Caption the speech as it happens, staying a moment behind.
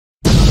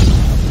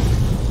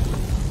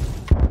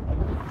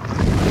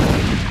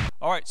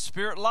right,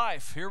 Spirit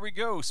Life. Here we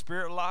go.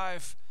 Spirit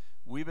Life.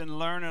 We've been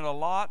learning a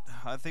lot.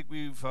 I think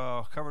we've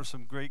covered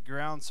some great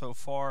ground so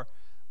far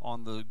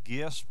on the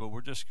gifts, but we're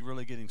just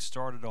really getting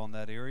started on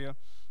that area.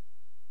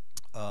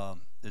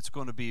 It's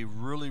going to be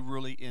really,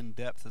 really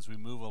in-depth as we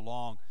move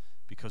along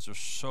because there's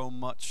so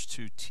much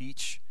to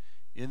teach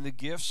in the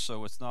gifts.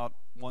 So it's not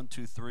 1,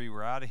 2, 3,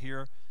 we're out of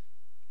here.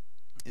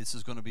 This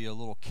is going to be a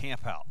little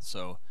camp out.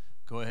 So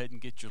go ahead and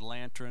get your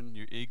lantern,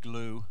 your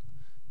igloo,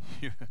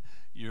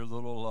 your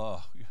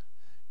little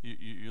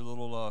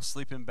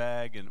sleeping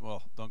bag, and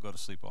well, don't go to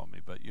sleep on me,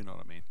 but you know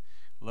what I mean.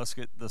 Let's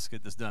get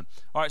this done.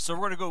 All right, so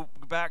we're going to go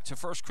back to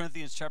 1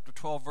 Corinthians chapter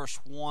 12, verse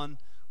 1.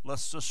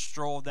 Let's just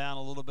stroll down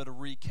a little bit of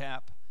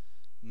recap,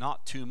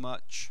 not too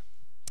much.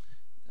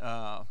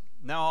 Now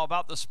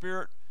about the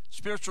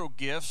spiritual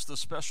gifts, the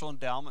special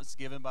endowments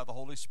given by the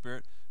Holy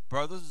Spirit.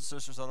 Brothers and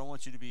sisters, I don't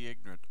want you to be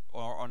ignorant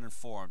or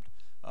uninformed.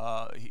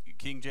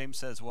 King James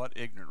says what?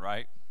 Ignorant,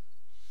 right?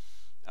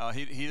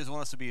 He doesn't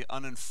want us to be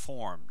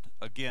uninformed.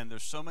 Again,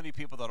 there's so many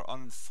people that are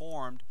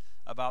uninformed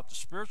about the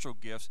spiritual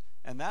gifts,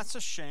 and that's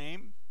a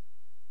shame,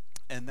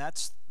 and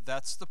that's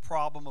the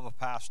problem of a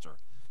pastor.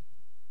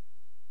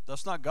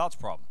 That's not God's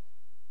problem.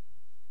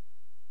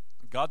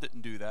 God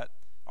didn't do that.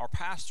 Our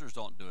pastors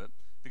don't do it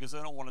because they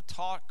don't want to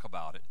talk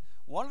about it.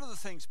 One of the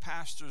things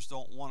pastors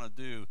don't want to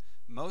do,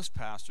 most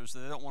pastors,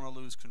 they don't want to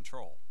lose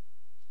control.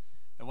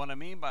 And what I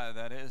mean by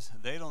that is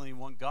they don't even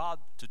want God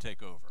to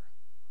take over.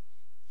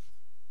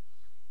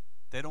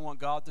 They don't want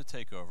God to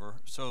take over,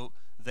 so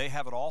they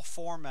have it all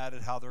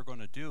formatted how they're going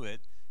to do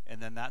it,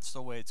 and then that's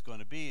the way it's going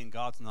to be, and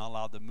God's not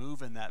allowed to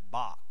move in that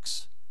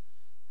box.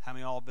 How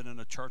many of y'all have been in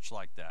a church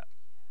like that?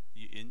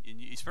 I'm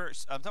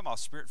talking about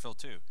spirit-filled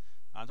too.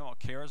 I'm talking about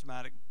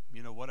charismatic,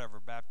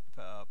 whatever.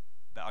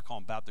 I call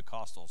them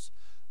Baptist-costals.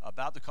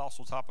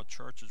 Baptist-costal type of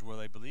churches where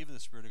they believe in the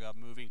Spirit of God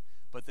moving,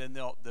 but then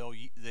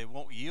they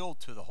won't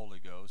yield to the Holy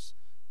Ghost,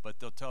 but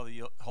they'll tell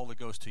the Holy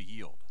Ghost to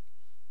yield.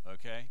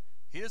 Okay?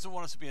 He doesn't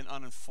want us to be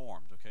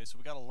uninformed. Okay? So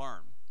we got to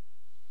learn.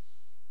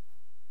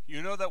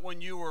 You know that when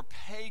you were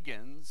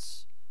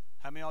pagans,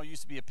 how many of y'all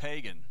used to be a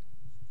pagan?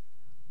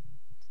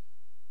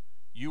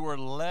 You were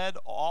led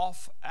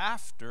off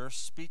after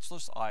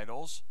speechless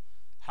idols.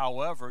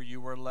 However, you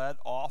were led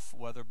off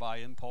whether by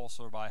impulse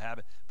or by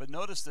habit. But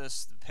notice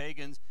this, the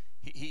pagans,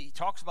 he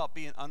talks about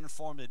being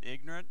uninformed and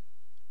ignorant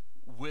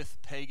with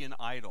pagan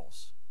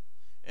idols.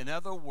 In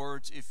other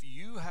words, if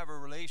you have a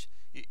relation,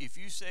 if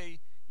you say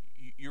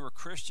you're a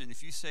Christian,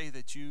 if you say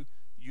that you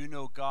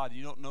know God,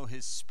 you don't know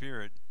His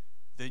Spirit,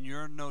 then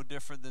you're no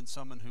different than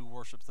someone who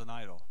worships an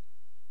idol.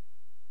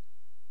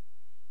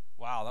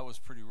 Wow, that was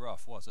pretty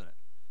rough, wasn't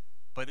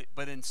it?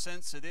 But in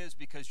sense it is,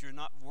 because you're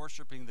not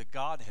worshiping the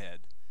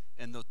Godhead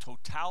and the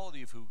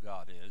totality of who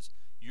God is.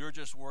 You're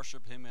just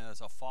worshiping Him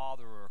as a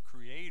Father or a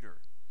Creator,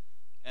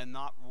 and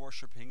not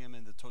worshiping Him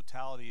in the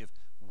totality of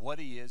what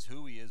He is,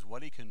 who He is,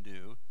 what He can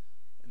do,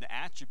 and the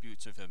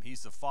attributes of Him.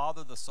 He's the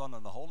Father, the Son,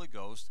 and the Holy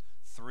Ghost,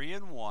 3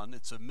 in 1.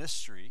 It's a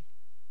mystery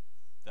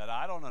that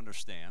I don't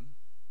understand.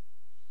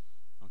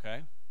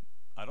 Okay?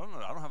 I don't know.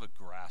 I don't have a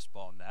grasp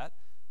on that.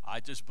 I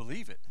just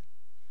believe it.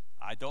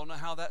 I don't know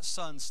how that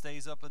sun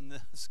stays up in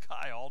the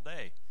sky all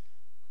day.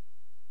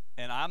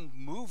 And I'm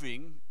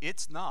moving.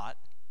 It's not.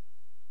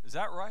 Is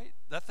that right?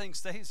 That thing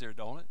stays there,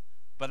 don't it?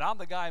 But I'm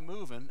the guy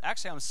moving.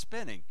 Actually, I'm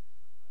spinning.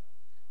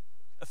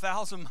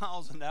 1,000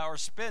 miles an hour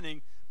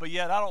spinning, but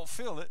yet I don't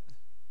feel it.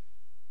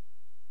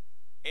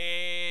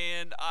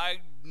 And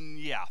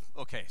yeah.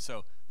 Okay,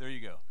 so there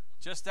you go.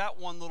 Just that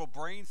one little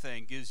brain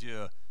thing gives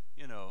you,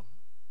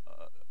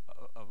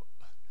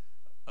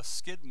 a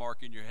skid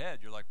mark in your head.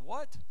 You're like,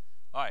 what?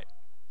 All right,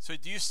 so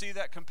do you see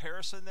that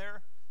comparison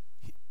there?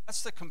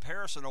 That's the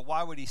comparison, or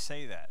why would he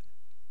say that?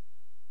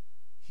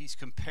 He's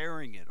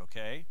comparing it,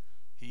 okay?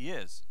 He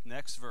is.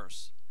 Next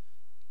verse.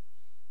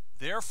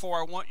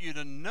 Therefore, I want you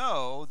to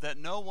know that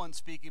no one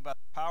speaking by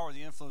the power or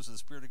the influence of the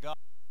Spirit of God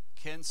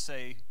can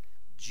say,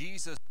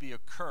 Jesus be a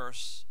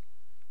curse,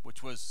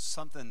 which was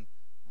something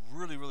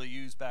really, really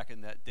used back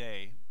in that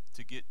day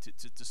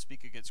to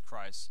speak against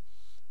Christ.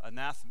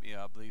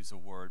 Anathema, I believe, is the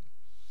word.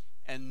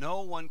 And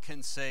no one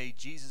can say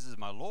Jesus is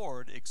my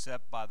Lord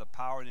except by the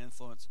power and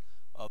influence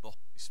of the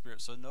Holy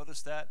Spirit. So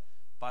notice that,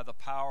 by the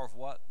power of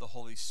what? The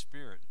Holy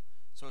Spirit.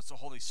 So it's the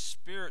Holy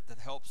Spirit that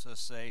helps us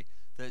say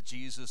that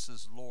Jesus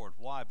is Lord.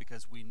 Why?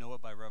 Because we know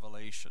it by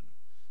revelation.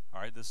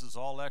 All right, this is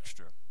all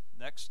extra.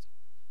 Next.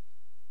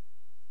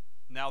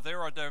 Now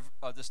there are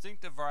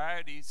distinctive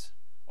varieties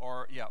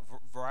of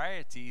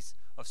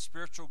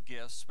spiritual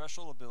gifts,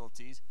 special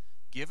abilities,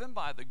 given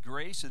by the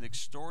grace and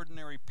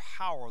extraordinary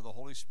power of the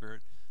Holy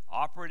Spirit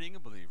operating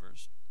in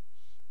believers,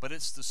 but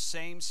it's the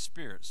same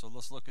Spirit. So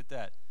let's look at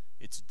that.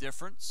 It's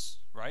difference,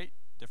 right?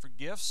 Different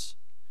gifts,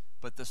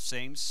 but the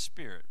same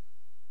Spirit.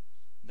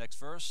 Next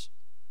verse.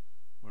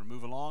 We're going to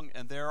move along.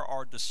 And there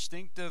are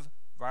distinctive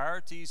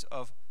varieties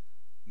of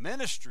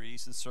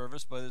ministries and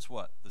service, but it's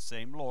what? The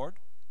same Lord.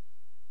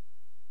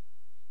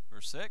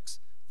 Verse 6.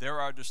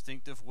 There are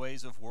distinctive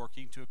ways of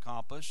working to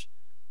accomplish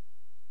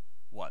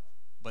what?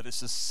 But it's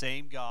the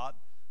same God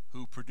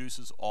who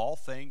produces all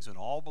things in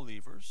all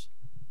believers.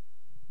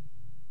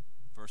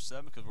 Verse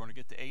 7, because we're going to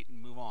get to 8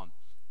 and move on.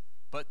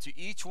 But to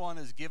each one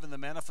is given the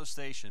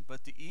manifestation.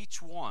 But to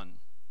each one,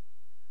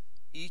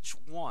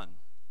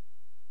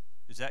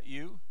 is that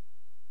you?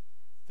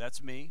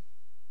 That's me.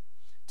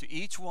 To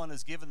each one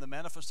is given the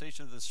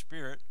manifestation of the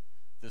Spirit,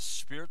 the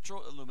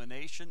spiritual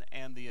illumination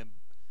and the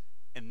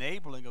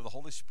enabling of the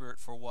Holy Spirit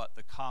for what?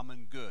 The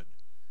common good.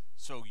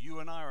 So you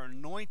and I are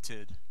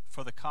anointed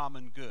for the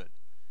common good.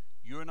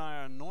 You and I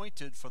are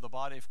anointed for the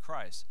body of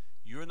Christ.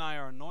 You and I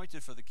are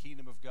anointed for the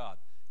kingdom of God.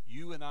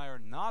 You and I are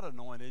not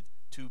anointed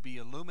to be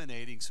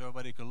illuminating so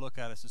everybody can look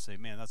at us and say,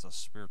 man, that's a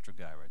spiritual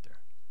guy right there.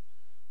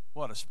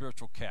 What a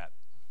spiritual cat.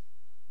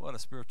 What a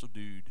spiritual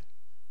dude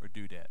or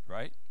dudette,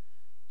 right?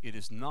 It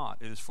is not.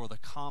 It is for the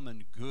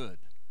common good.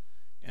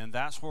 And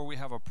that's where we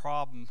have a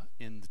problem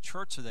in the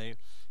church today,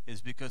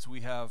 is because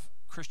we have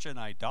Christian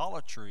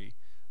idolatry,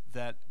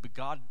 that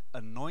God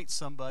anoints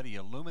somebody,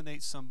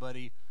 illuminates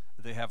somebody,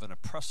 they have an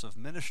oppressive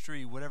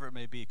ministry, whatever it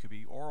may be. It could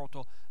be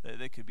oracle,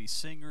 they could be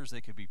singers, they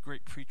could be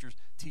great preachers,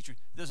 teachers,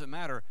 it doesn't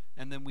matter.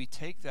 And then we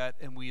take that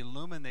and we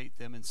illuminate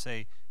them and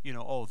say, you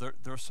know, oh,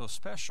 they're so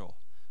special.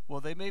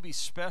 Well, they may be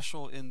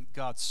special in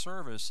God's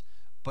service,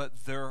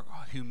 but their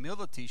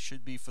humility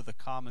should be for the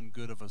common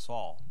good of us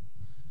all.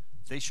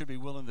 They should be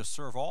willing to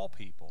serve all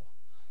people.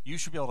 You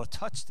should be able to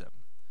touch them.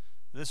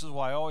 This is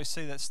why I always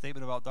say that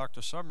statement about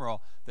Dr.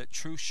 Summerall, that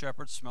true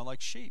shepherds smell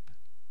like sheep.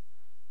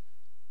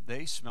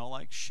 They smell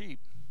like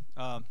sheep.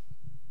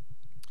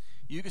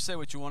 You can say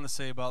what you want to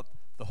say about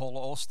the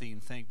whole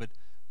Osteen thing, but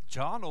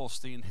John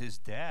Osteen, his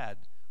dad,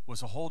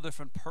 was a whole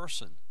different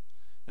person.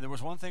 And there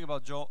was one thing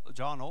about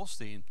John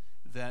Osteen,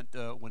 that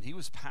when he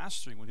was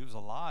pastoring, when he was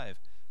alive,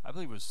 I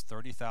believe it was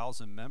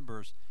 30,000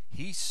 members,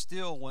 he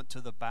still went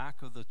to the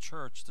back of the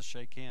church to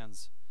shake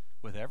hands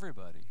with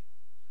everybody.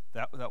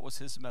 That was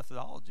his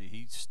methodology.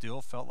 He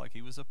still felt like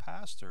he was a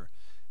pastor.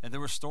 And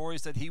there were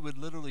stories that he would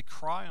literally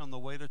cry on the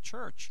way to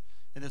church.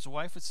 And his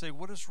wife would say,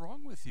 what is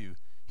wrong with you?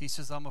 He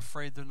says, I'm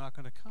afraid they're not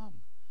going to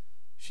come.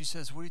 She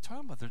says, what are you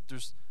talking about?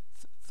 There's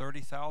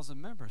 30,000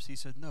 members. He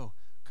said, no,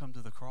 come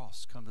to the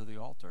cross, come to the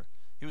altar.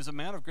 He was a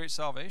man of great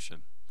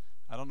salvation.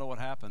 I don't know what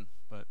happened,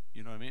 but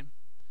you know what I mean?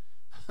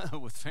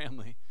 With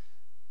family.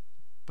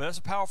 But that's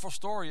a powerful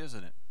story,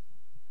 isn't it?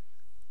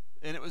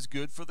 And it was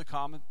good for the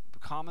common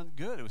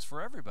good. It was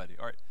for everybody.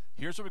 All right,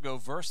 here's where we go.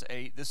 Verse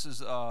 8. This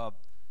is, what are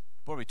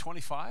we,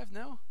 25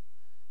 now?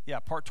 Yeah,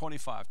 part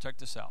 25. Check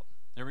this out.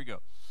 There we go.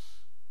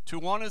 To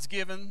one is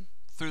given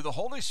through the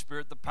Holy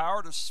Spirit the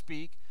power to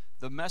speak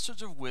the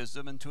message of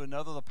wisdom, and to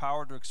another the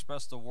power to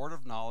express the word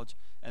of knowledge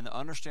and the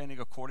understanding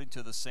according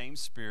to the same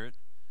Spirit.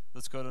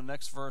 Let's go to the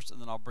next verse,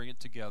 and then I'll bring it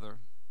together.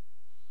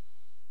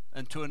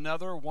 And to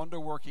another,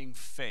 wonder-working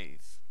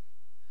faith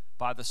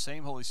by the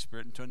same Holy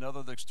Spirit, and to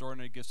another, the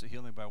extraordinary gifts of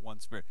healing by one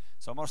Spirit.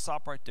 So I'm going to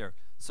stop right there.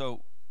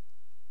 So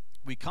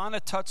we kind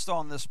of touched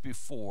on this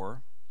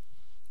before.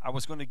 I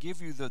was going to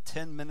give you the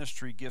 10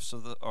 ministry gifts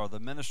or the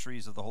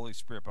ministries of the Holy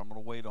Spirit, but I'm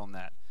going to wait on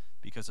that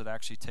because it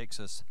actually takes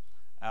us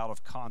out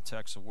of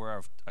context of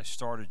where I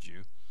started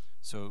you.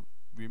 So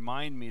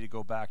remind me to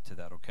go back to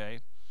that, okay?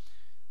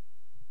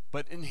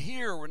 But in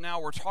here,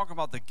 we're talking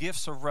about the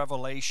gifts of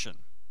revelation.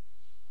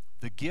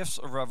 The gifts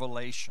of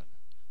revelation,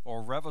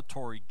 or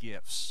revelatory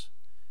gifts.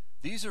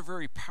 These are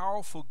very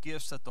powerful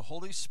gifts that the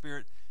Holy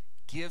Spirit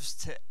gives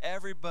to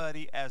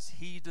everybody as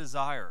He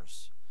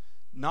desires.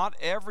 Not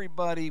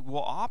everybody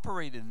will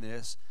operate in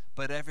this,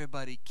 but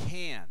everybody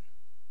can.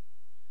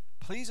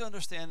 Please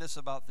understand this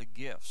about the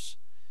gifts.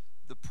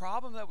 The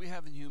problem that we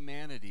have in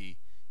humanity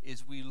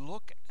is we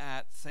look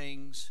at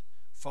things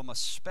from a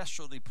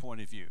specialty point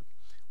of view.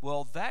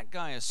 Well, that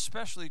guy is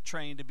specially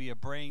trained to be a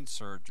brain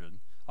surgeon.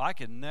 I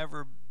can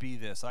never be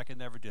this. I can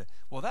never do it.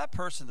 Well, that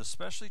person is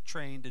specially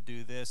trained to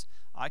do this.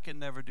 I can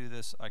never do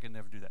this. I can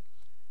never do that.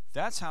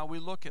 That's how we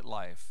look at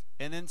life.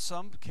 And in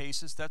some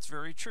cases, that's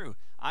very true.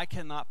 I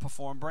cannot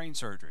perform brain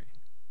surgery.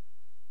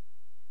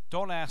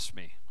 Don't ask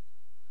me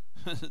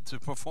to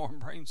perform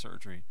brain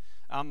surgery.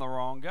 I'm the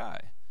wrong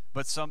guy.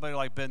 But somebody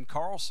like Ben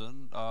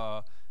Carlson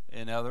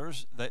and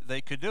others,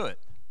 they could do it.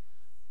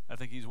 I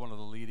think he's one of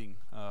the leading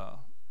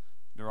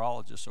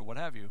neurologists or what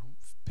have you.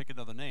 Pick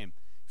another name.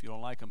 If you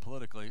don't like him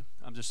politically,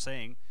 I'm just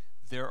saying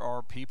there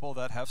are people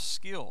that have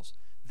skills.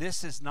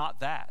 This is not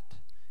that.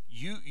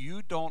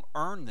 You don't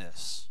earn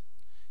this.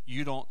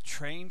 You don't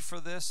train for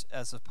this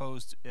as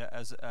opposed to,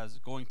 as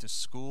going to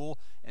school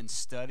and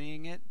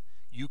studying it.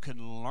 You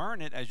can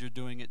learn it as you're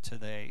doing it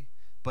today,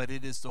 but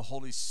it is the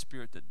Holy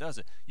Spirit that does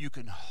it. You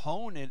can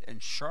hone it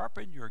and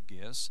sharpen your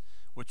gifts,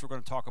 which we're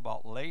going to talk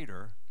about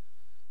later.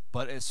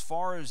 But as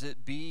far as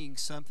it being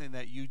something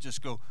that you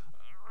just go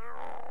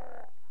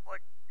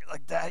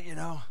like that, you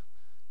know,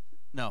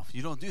 no,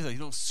 you don't do that. You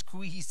don't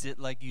squeeze it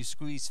like you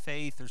squeeze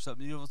faith or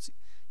something. You don't,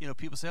 you know,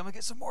 people say, I'm going to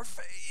get some more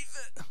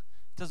faith. It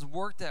doesn't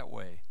work that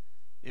way.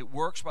 It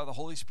works by the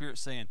Holy Spirit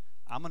saying,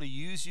 I'm going to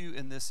use you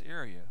in this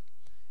area.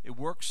 It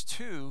works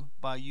too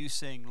by you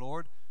saying,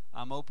 Lord,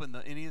 I'm open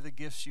to any of the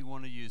gifts you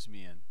want to use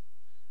me in.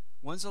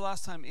 When's the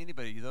last time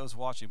anybody, those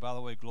watching, by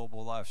the way,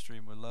 global live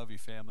stream, we love you,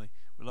 family.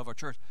 We love our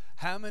church.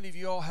 How many of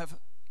you all have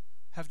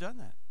done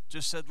that?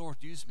 Just said, Lord,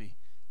 use me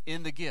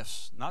in the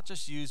gifts. Not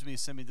just use me,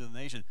 send me to the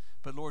nation,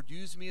 but Lord,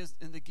 use me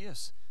in the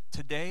gifts.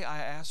 Today I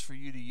ask for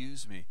you to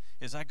use me.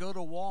 As I go to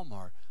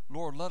Walmart,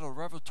 Lord, let a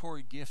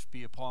revelatory gift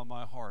be upon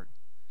my heart.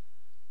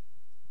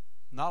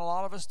 Not a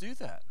lot of us do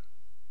that.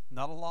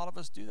 Not a lot of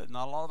us do that.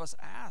 Not a lot of us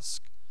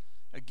ask.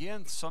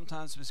 Again,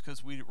 sometimes it's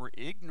because we're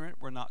ignorant,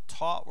 we're not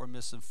taught, we're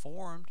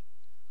misinformed.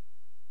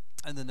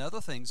 And then other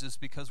things is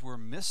because we're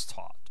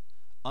mistaught,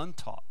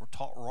 untaught, we're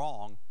taught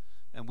wrong,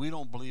 and we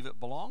don't believe it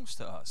belongs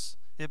to us.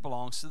 It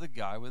belongs to the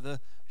guy with the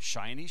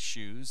shiny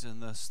shoes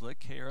and the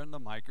slick hair and the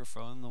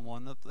microphone and the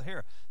one with the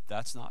hair.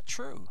 That's not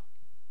true.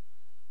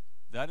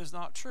 That is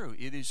not true.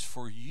 It is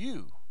for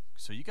you.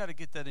 So you got to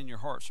get that in your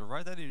heart. So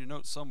write that in your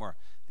notes somewhere.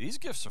 These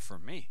gifts are for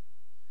me.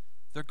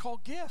 They're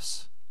called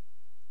gifts.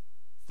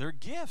 They're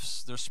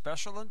gifts. They're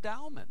special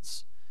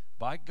endowments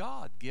by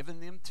God,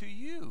 giving them to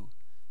you.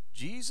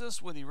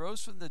 Jesus, when he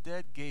rose from the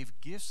dead, gave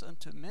gifts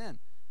unto men.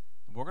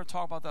 And we're going to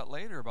talk about that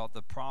later, about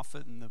the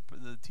prophet and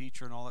the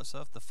teacher and all that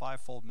stuff, the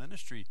fivefold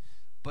ministry.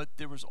 But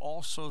there was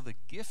also the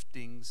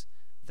giftings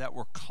that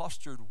were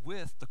clustered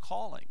with the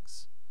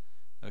callings.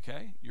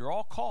 Okay? You're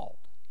all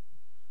called.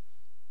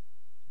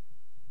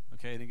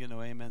 Okay, I didn't get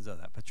no amens on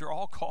that. But you're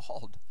all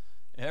called.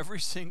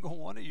 Every single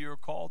one of you are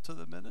called to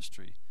the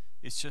ministry.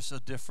 It's just a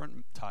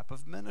different type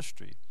of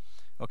ministry.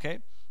 Okay?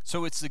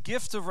 So it's the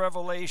gift of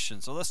revelation.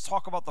 So let's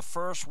talk about the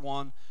first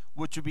one,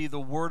 which would be the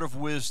word of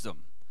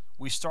wisdom.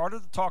 We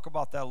started to talk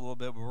about that a little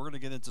bit, but we're going to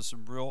get into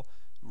some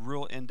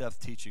real in-depth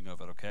teaching of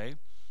it, okay?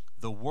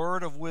 The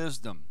word of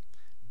wisdom.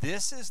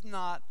 This is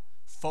not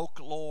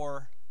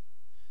folklore.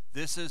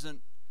 This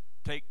isn't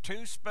take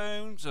 2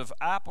 spoons of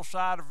apple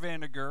cider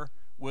vinegar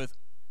with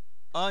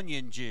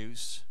onion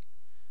juice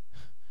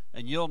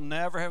and you'll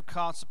never have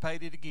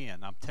constipated again.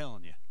 I'm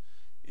telling you.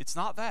 It's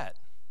not that.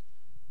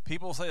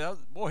 People say, oh,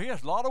 boy, he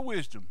has a lot of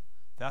wisdom.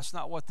 That's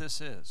not what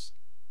this is.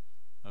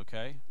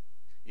 Okay?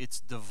 It's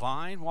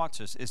divine, watch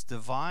this, it's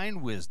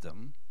divine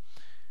wisdom,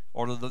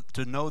 or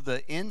to know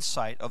the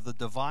insight of the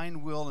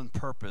divine will and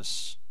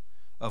purpose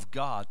of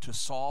God to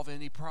solve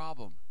any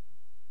problem.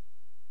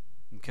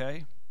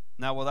 Okay?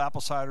 Now with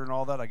apple cider and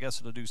all that, I guess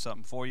it'll do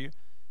something for you.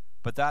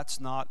 But that's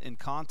not in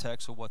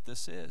context of what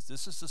this is.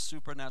 This is a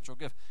supernatural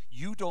gift.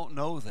 You don't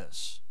know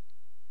this.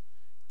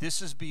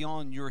 This is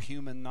beyond your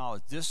human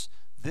knowledge.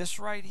 This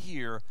right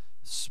here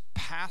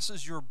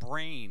passes your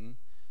brain,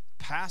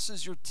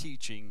 passes your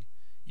teaching.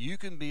 You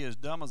can be as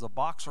dumb as a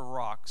box of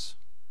rocks,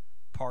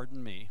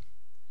 pardon me.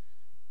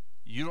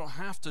 You don't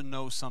have to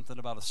know something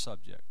about a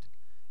subject.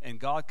 And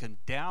God can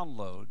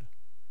download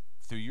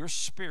through your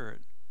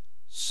spirit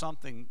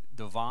something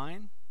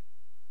divine,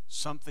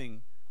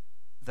 something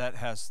that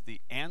has the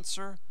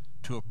answer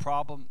to a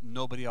problem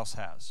nobody else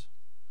has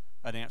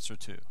an answer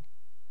to.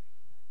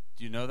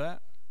 Do you know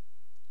that?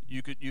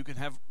 You can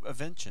have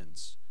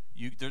inventions.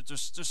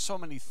 There's so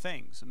many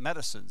things,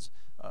 medicines,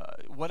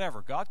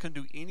 whatever. God can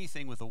do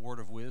anything with a word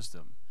of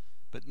wisdom,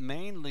 but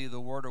mainly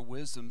the word of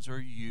wisdoms are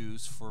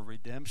used for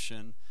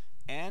redemption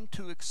and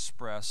to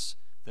express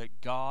that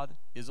God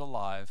is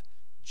alive.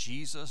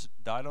 Jesus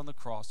died on the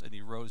cross and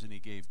he rose and he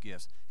gave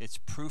gifts. It's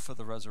proof of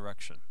the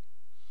resurrection.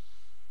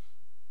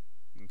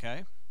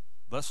 Okay?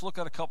 Let's look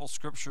at a couple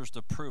scriptures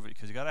to prove it,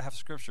 because you got to have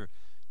scripture.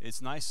 It's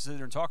nice to sit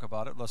there and talk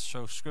about it. Let's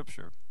show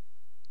scripture.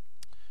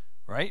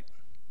 Right?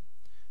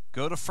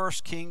 Go to 1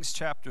 Kings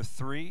chapter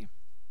 3.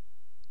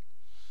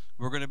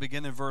 We're going to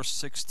begin in verse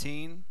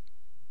 16.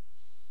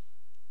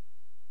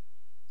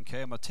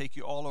 Okay, I'm going to take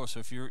you all over. So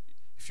if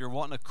you're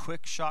wanting a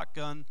quick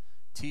shotgun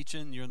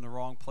teaching, you're in the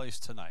wrong place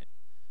tonight.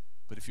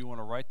 But if you want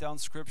to write down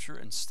scripture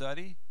and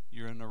study,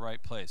 you're in the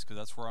right place, because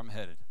that's where I'm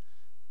headed.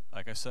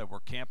 Like I said, we're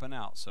camping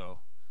out, so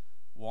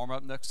warm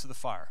up next to the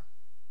fire.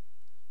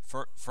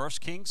 1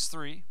 Kings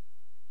 3.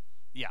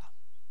 Yeah.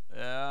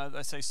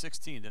 I say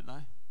 16, didn't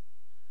I?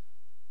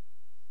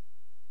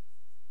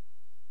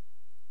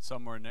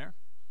 Somewhere in there.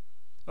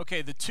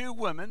 Okay, the 2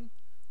 women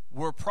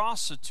were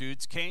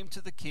prostitutes, came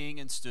to the king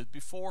and stood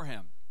before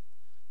him.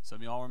 Some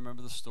of y'all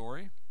remember the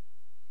story.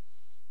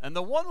 And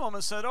the one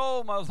woman said,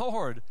 "Oh, my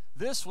Lord,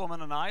 this woman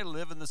and I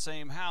live in the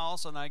same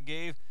house, and I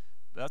gave,"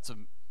 that's a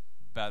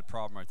bad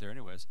problem right there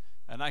anyways,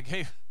 "and I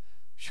gave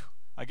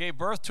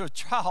birth to a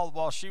child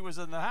while she was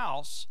in the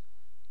house.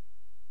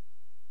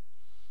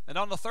 And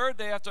on the 3rd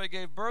day after I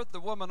gave birth, the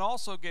woman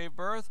also gave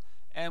birth,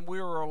 and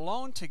we were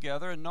alone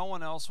together, and no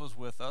one else was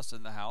with us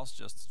in the house,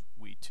 just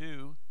we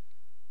 2.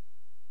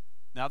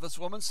 Now this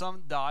woman's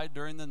son died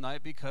during the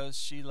night because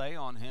she lay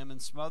on him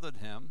and smothered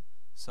him."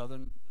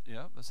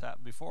 This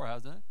happened before,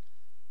 hasn't it?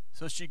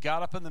 "So she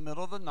got up in the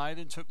middle of the night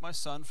and took my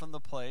son from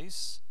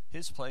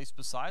his place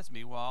besides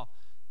me, while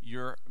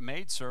your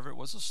maidservant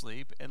was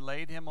asleep, and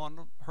laid him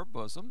on her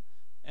bosom,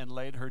 and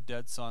laid her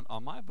dead son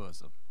on my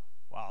bosom."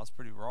 Wow, that's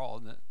pretty raw,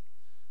 isn't it?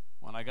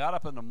 "When I got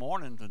up in the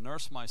morning to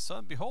nurse my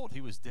son, behold,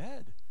 he was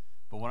dead.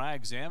 But when I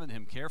examined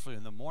him carefully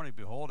in the morning,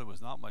 behold, it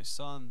was not my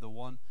son, the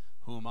one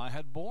whom I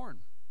had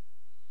born."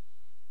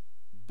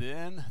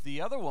 Then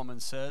the other woman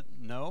said,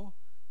 no,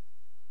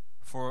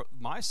 for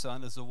my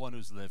son is the one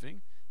who's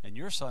living, and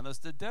your son is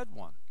the dead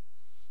one.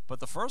 But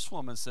the first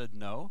woman said,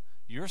 no,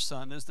 your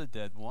son is the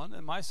dead one,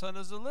 and my son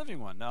is the living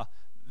one. Now,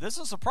 this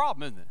is a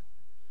problem, isn't it?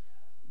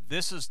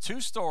 This is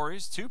two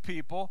stories, two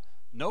people,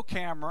 no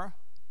camera,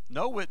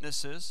 no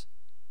witnesses,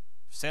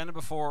 standing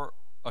before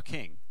a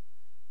king.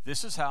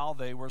 This is how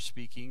they were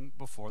speaking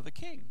before the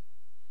king.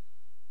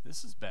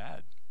 This is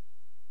bad.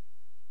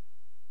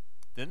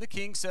 Then the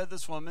king said,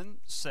 this woman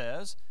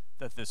says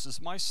that this is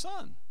my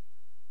son,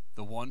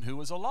 the one who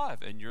is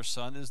alive, and your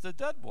son is the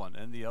dead one.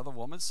 And the other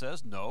woman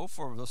says, no,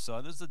 for the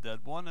son is the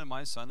dead one, and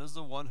my son is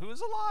the one who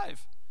is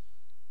alive.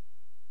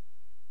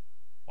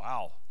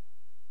 Wow.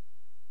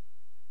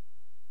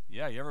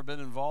 Yeah, you ever been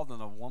involved in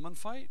a woman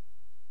fight?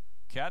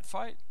 Cat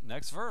fight?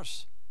 Next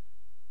verse.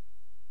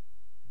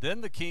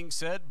 Then the king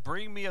said,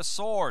 bring me a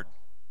sword.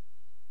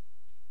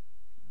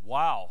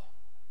 Wow.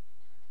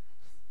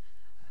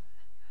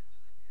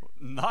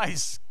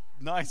 Nice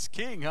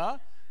king, huh?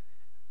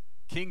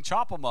 King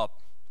chop him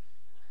up.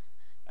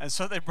 And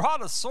so they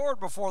brought a sword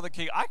before the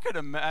king. I could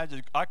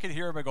imagine, I could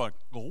hear him going,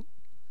 oh.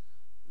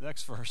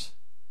 Next verse.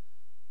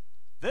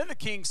 Then the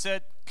king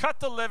said,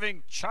 cut the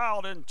living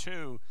child in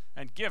two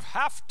and give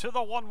half to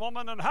the one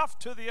woman and half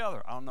to the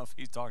other. I don't know if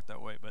he talked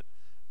that way, but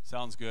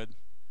sounds good.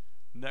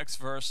 Next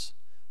verse.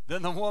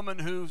 Then the woman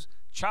whose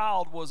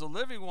child was a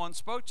living one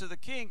spoke to the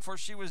king, for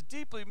she was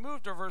deeply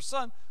moved of her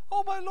son.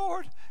 Oh, my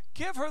lord,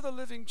 give her the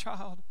living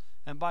child,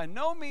 and by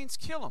no means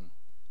kill him.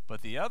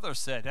 But the other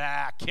said,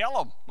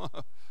 kill him.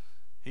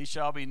 He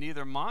shall be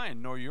neither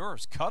mine nor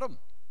yours. Cut him.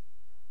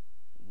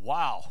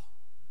 Wow.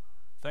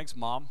 Thanks,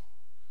 Mom.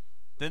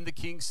 Then the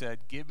king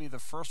said, give me the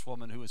first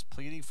woman who is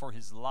pleading for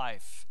his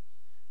life,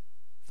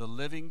 the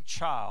living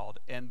child,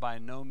 and by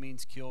no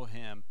means kill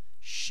him.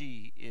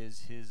 She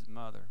is his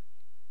mother.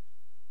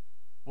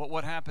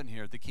 What happened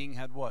here? The king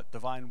had what?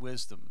 Divine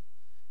wisdom.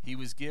 He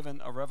was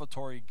given a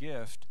revelatory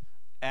gift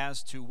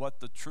as to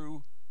what the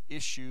true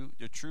issue,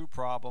 the true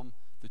problem,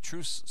 the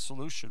true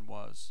solution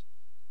was,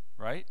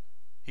 right?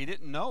 He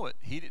didn't know it.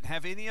 He didn't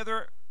have any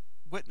other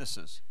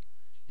witnesses.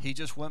 He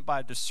just went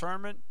by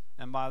discernment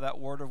and by that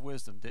word of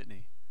wisdom, didn't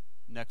he?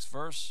 Next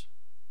verse.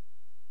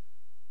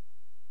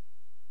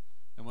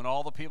 And when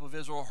all the people of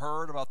Israel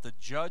heard about the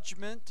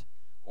judgment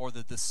or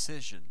the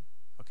decision,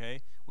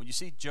 okay? When you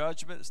see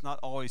judgment, it's not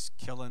always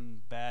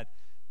killing bad.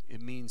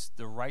 It means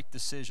the right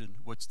decision,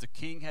 which the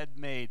king had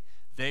made.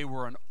 They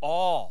were in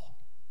awe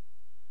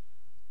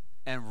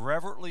and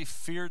reverently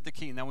feared the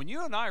king. Now, when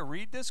you and I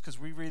read this, because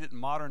we read it in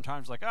modern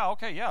times, like, oh,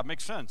 okay, yeah, it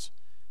makes sense.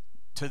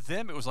 To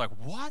them, it was like,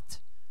 what?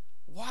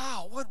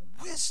 Wow, what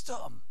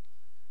wisdom.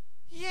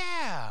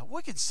 Yeah,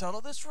 we can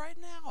settle this right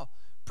now.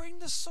 Bring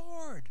the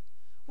sword.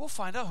 We'll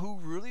find out who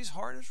really's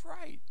heart is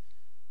right.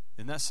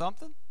 Isn't that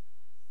something?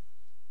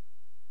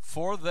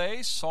 For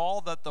they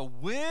saw that the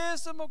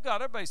wisdom of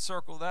God, everybody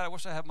circle that. I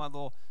wish I had my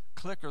little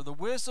clicker. The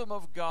wisdom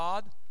of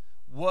God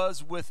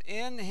was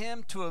within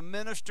him to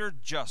administer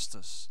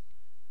justice.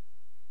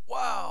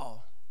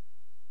 Wow.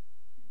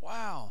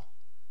 Wow.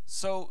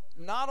 So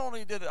not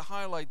only did it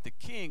highlight the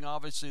king,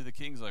 obviously the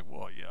king's like,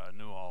 well, yeah, I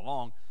knew all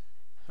along,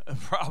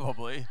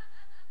 probably.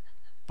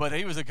 But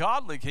he was a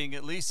godly king.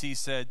 At least he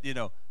said, you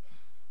know,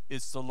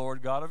 it's the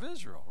Lord God of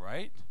Israel,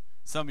 right?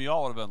 Some of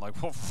y'all would have been like,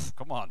 whoa,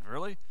 come on,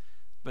 really?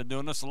 Been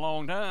doing this a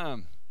long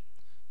time,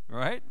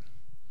 right?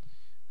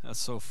 That's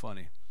so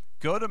funny.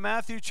 Go to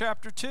Matthew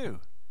chapter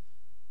 2.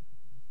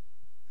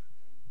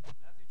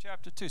 Matthew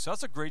chapter 2. So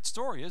that's a great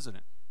story, isn't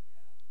it?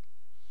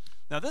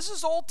 Now, this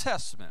is Old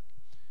Testament.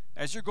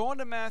 As you're going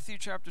to Matthew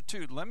chapter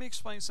 2, let me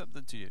explain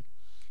something to you.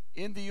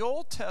 In the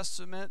Old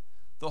Testament,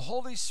 the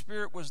Holy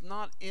Spirit was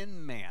not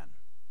in man.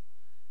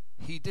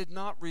 He did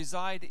not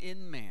reside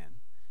in man.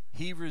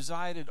 He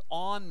resided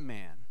on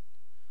man.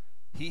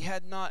 He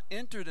had not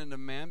entered into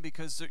man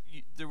because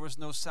there was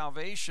no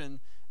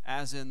salvation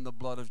as in the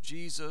blood of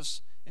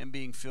Jesus and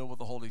being filled with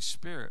the Holy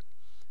Spirit.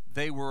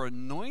 They were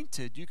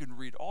anointed. You can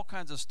read all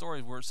kinds of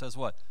stories where it says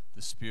what?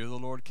 The Spirit of the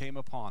Lord came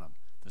upon him.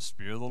 The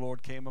Spirit of the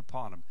Lord came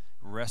upon him,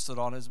 rested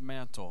on his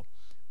mantle.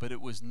 But it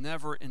was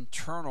never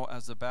internal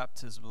as the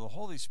baptism of the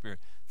Holy Spirit.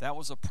 That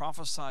was a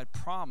prophesied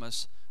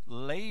promise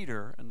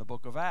later in the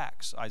book of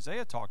Acts.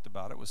 Isaiah talked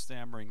about it. With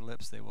stammering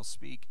lips they will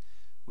speak,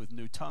 with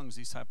new tongues,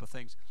 these type of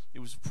things. It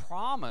was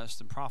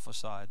promised and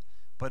prophesied,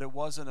 but it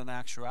wasn't an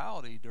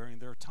actuality during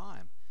their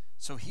time.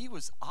 So he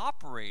was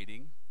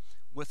operating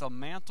with a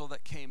mantle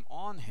that came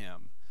on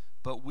him,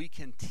 but we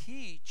can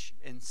teach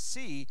and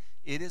see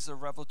it is a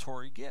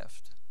revelatory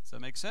gift. Does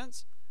that make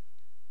sense?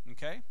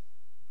 Okay.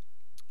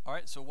 All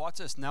right, so watch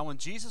this. Now when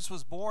Jesus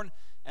was born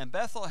in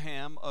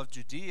Bethlehem of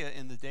Judea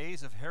in the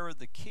days of Herod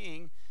the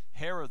king,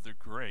 Herod the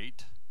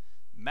Great,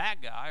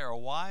 Magi, or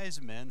wise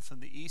men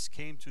from the east,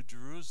 came to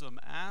Jerusalem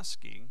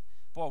asking,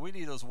 boy, we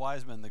need those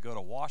wise men to go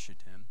to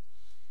Washington.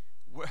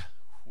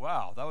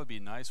 Wow, that would be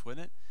nice,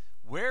 wouldn't it?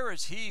 Where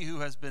is he who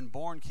has been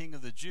born King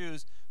of the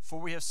Jews? For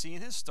we have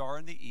seen his star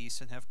in the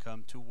east and have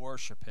come to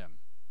worship him.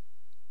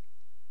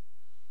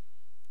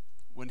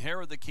 When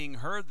Herod the king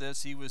heard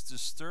this, he was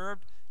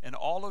disturbed, and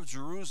all of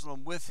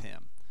Jerusalem with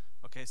him.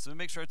 Okay, so let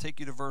me make sure I take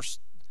you to verse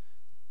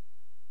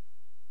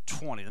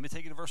 20. Let me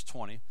take you to verse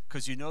 20,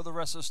 because you know the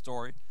rest of the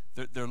story.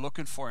 They're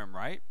looking for him,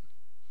 right?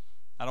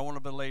 I don't want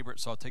to belabor it,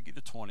 so I'll take you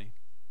to 20.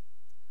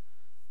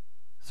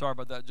 Sorry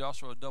about that,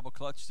 Joshua. I double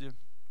clutched you.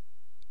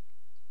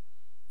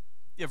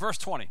 Yeah, verse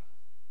 20.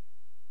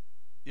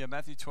 Yeah,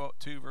 Matthew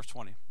 2, verse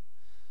 20.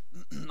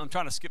 I'm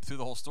trying to skip through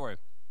the whole story.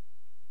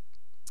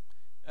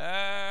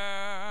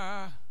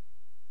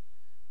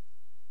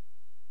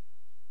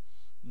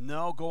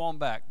 No, go on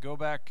back. Go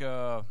back.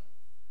 Go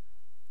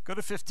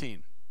to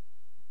 15.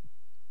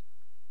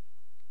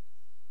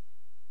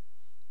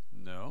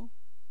 No,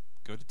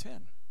 go to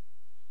 10.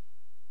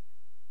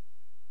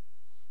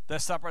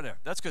 Let's stop right there.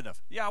 That's good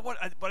enough. Yeah, but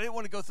I didn't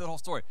want to go through the whole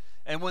story.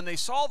 And when they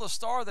saw the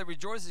star, they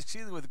rejoiced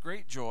exceedingly with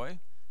great joy.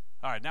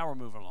 All right, now we're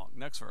moving along.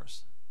 Next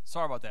verse.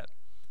 Sorry about that.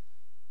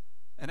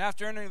 And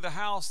after entering the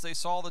house, they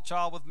saw the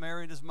child with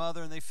Mary and his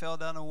mother, and they fell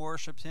down and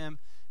worshipped him.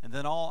 And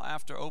then all,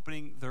 after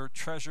opening their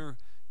treasure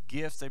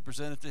gifts, they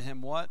presented to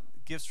him what?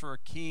 Gifts for a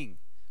king.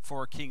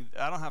 For a king.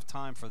 I don't have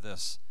time for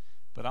this,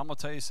 but I'm going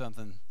to tell you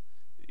something.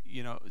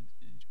 You know,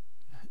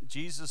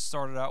 Jesus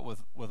started out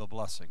with a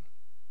blessing.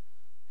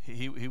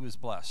 He was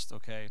blessed,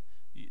 okay?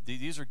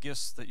 These are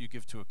gifts that you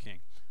give to a king,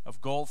 of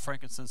gold,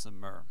 frankincense, and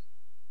myrrh.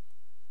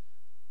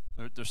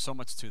 There's so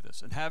much to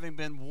this. And having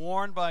been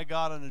warned by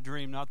God in a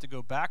dream not to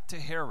go back to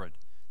Herod.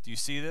 Do you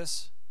see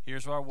this?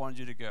 Here's where I wanted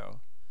you to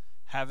go.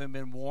 Having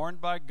been warned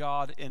by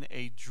God in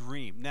a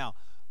dream. Now,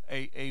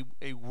 a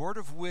word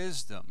of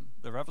wisdom,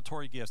 the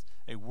revelatory gifts,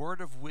 a word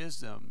of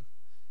wisdom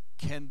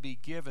can be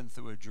given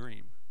through a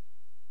dream.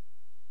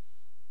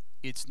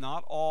 It's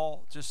not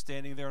all just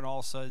standing there and all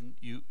of a sudden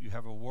you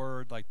have a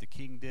word like the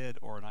king did,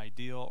 or an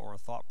ideal, or a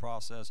thought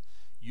process.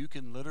 You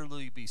can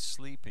literally be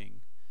sleeping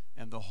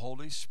and the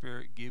Holy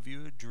Spirit give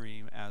you a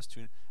dream as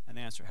to an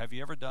answer. Have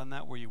you ever done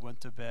that, where you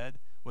went to bed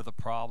with a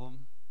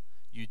problem?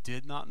 You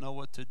did not know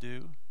what to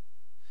do?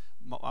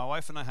 My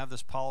wife and I have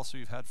this policy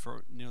we've had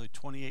for nearly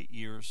 28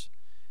 years,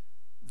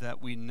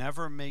 that we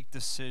never make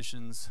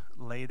decisions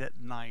late at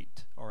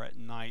night or at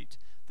night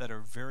that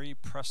are very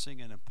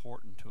pressing and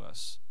important to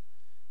us,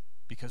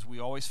 because we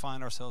always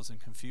find ourselves in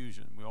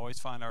confusion. We always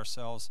find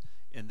ourselves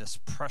in this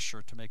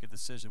pressure to make a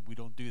decision. We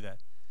don't do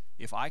that.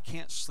 If I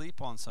can't sleep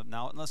on something,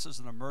 now unless there's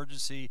an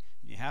emergency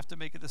and you have to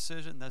make a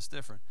decision, that's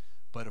different.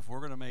 But if we're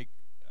going to make,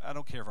 I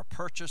don't care, if a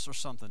purchase or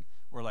something,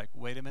 we're like,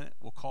 wait a minute,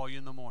 we'll call you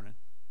in the morning.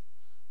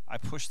 I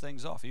push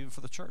things off, even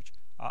for the church.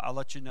 I'll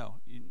let you know.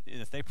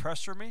 If they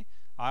pressure me,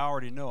 I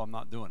already know I'm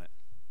not doing it.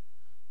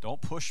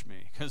 Don't push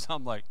me, because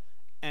I'm like,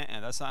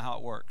 that's not how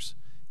it works.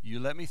 You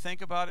let me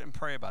think about it and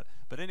pray about it.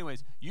 But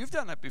anyways, you've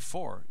done that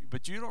before,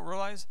 but you don't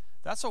realize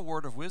that's a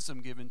word of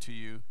wisdom given to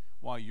you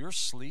while you're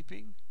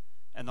sleeping,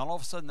 and then all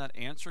of a sudden that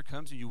answer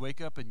comes and you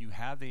wake up and you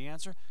have the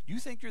answer. You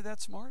think you're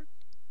that smart?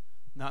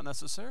 Not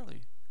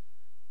necessarily.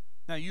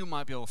 Now, you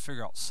might be able to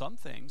figure out some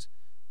things,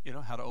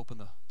 how to open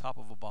the top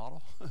of a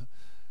bottle.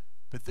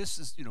 But this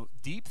is,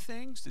 deep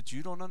things that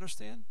you don't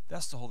understand,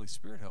 that's the Holy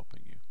Spirit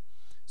helping you.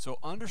 So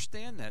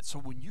understand that. So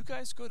when you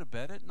guys go to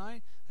bed at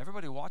night,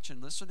 everybody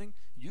watching, listening,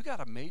 you got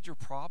a major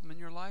problem in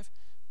your life,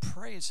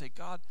 pray and say,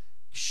 God,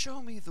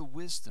 show me the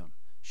wisdom.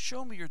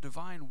 Show me your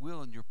divine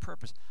will and your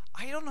purpose.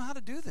 I don't know how to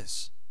do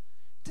this.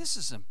 This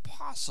is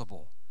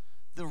impossible.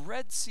 The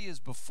Red Sea is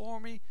before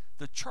me.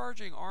 The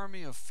charging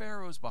army of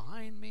Pharaoh is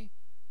behind me.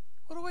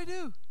 What do I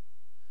do?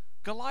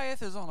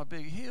 Goliath is on a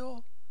big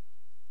hill.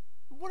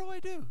 What do I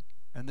do?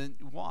 And then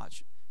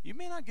watch. You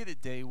may not get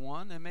it day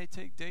 1. It may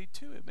take day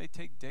 2. It may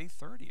take day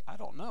 30. I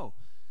don't know.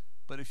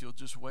 But if you'll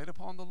just wait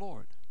upon the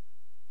Lord,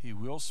 He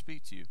will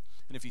speak to you.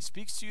 And if He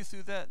speaks to you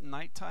through that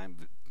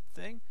nighttime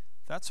thing,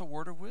 that's a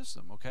word of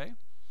wisdom, okay?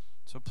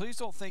 So please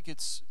don't think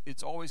it's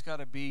always got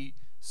to be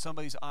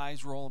somebody's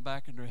eyes rolling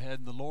back in their head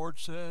and the Lord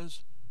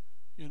says,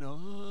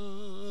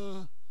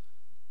 No.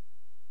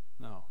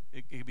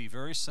 It can be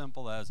very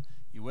simple as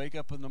you wake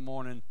up in the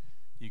morning,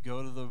 you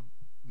go to the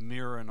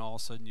mirror, and all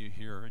of a sudden you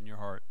hear in your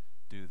heart,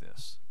 do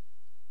this.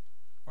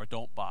 Or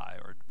don't buy,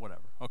 or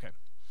whatever. Okay.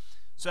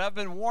 So I've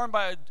been warned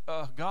by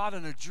God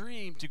in a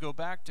dream to go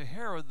back to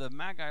Herod. The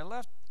Magi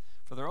left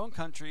for their own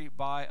country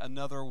by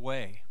another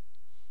way.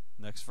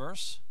 Next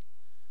verse.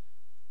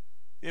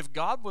 If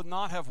God would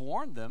not have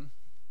warned them,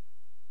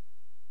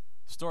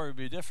 the story would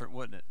be different,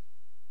 wouldn't it?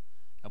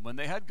 And when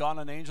they had gone,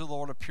 an angel of the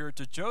Lord appeared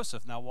to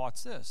Joseph. Now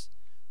watch this.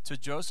 To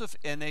Joseph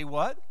in a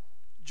what?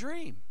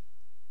 Dream.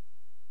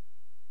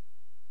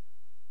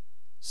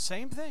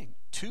 Same thing.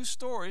 2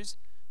 stories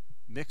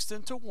mixed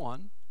into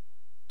one.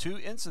 2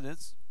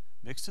 incidents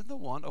mixed into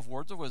one of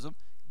words of wisdom.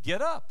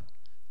 Get up.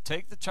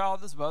 Take the child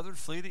and his mother,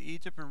 flee to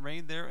Egypt, and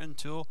reign there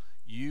until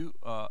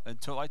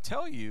I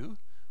tell you,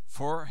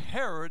 for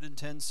Herod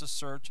intends to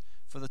search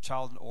for the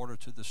child in order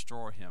to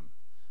destroy him.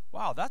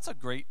 Wow, that's a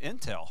great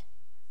intel.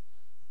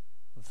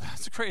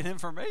 That's great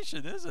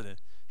information, isn't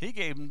it? He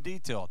gave them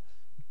detailed.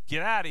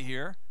 Get out of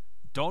here.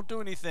 Don't do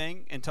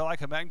anything until I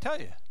come back and tell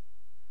you.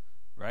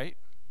 Right?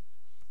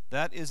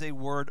 That is a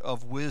word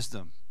of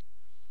wisdom.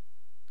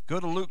 Go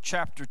to Luke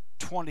chapter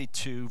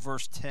 22,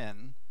 verse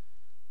 10.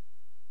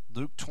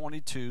 Luke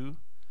 22,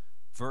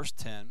 verse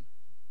 10.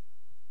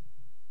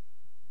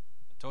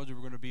 I told you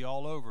we're going to be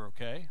all over,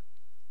 okay?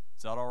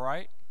 Is that all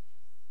right?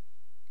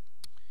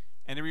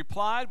 And he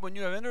replied, when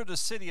you have entered the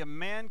city, a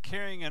man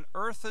carrying an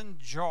earthen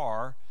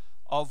jar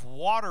of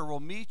water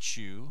will meet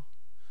you.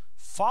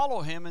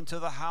 Follow him into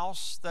the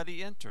house that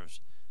he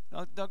enters.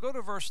 Now go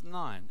to verse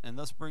 9, and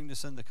let's bring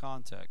this into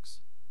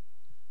context.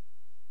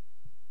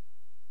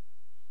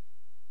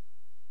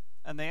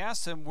 And they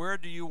asked him, where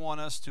do you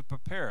want us to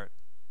prepare it?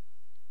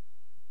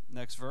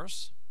 Next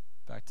verse,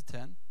 back to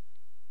 10.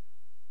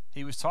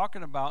 He was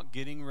talking about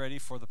getting ready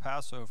for the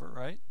Passover,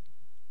 right?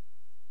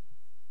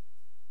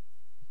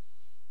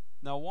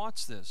 Now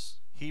watch this.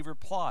 He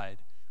replied,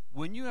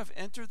 when you have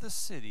entered the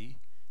city,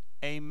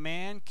 a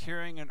man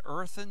carrying an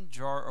earthen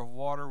jar of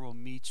water will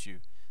meet you.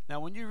 Now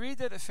when you read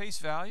that at face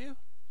value,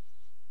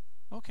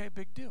 okay,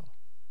 big deal.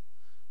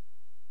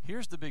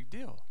 Here's the big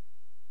deal.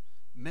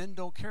 Men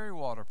don't carry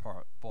water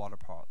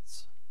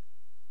pots.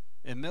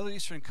 In Middle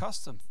Eastern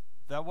custom,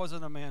 that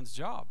wasn't a man's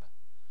job.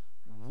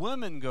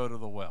 Women go to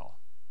the well.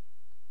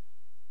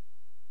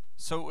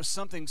 So it was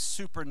something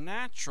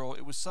supernatural.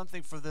 It was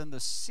something for them to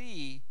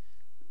see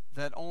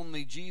that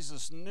only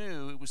Jesus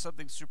knew. It was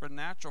something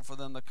supernatural for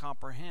them to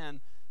comprehend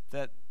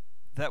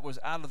that was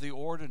out of the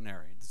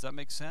ordinary. Does that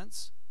make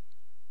sense?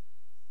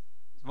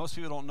 Most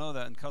people don't know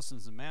that in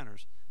customs and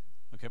manners.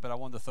 Okay, but I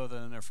wanted to throw that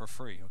in there for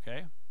free,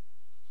 okay?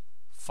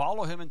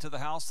 Follow him into the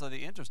house that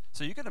he enters.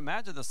 So you can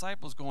imagine the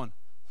disciples going,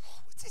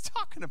 what's he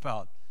talking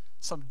about?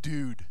 Some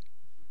dude.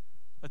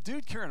 A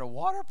dude carrying a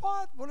water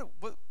pot?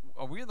 What,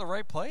 are we in the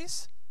right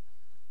place?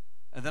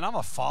 And then I'm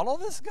going to follow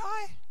this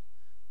guy?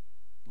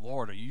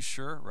 Lord, are you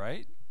sure,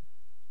 right?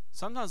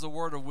 Sometimes the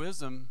word of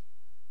wisdom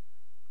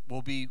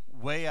will be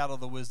way out of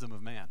the wisdom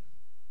of man,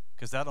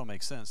 because that don't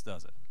make sense,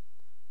 does it?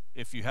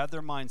 If you have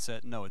their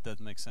mindset, no, it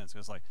doesn't make sense.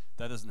 It's like,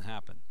 that doesn't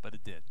happen, but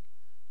it did.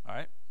 All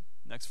right,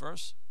 next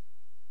verse.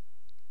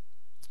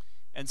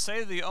 And say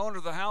to the owner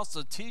of the house,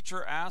 the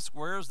teacher asked,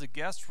 where is the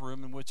guest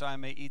room in which I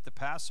may eat the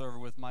Passover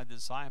with my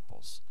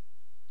disciples?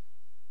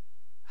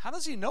 How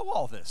does he know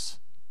all this?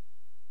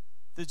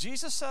 Did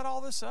Jesus set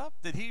all this up?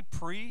 Did he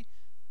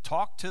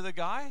talk to the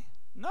guy?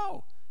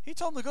 No. He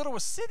told him to go to a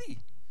city.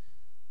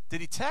 Did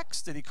he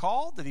text? Did he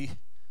call? Did he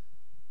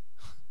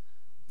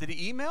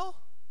email?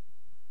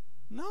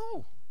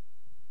 No.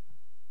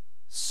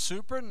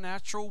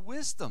 Supernatural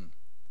wisdom.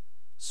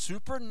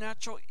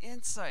 Supernatural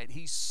insight.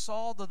 He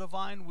saw the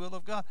divine will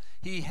of God.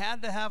 He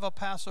had to have a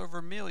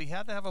Passover meal. He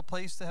had to have a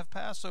place to have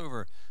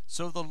Passover.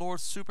 So the Lord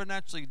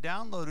supernaturally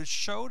downloaded,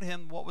 showed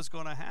him what was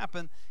going to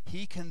happen.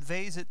 He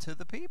conveys it to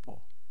the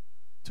people,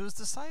 to his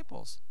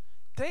disciples.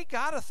 They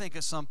got to think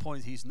at some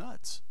point he's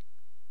nuts.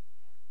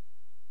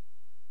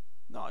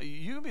 No,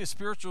 you can be as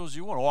spiritual as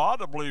you want. Oh, I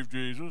don't believe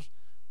Jesus.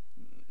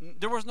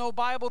 There was no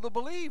Bible to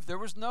believe. There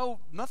was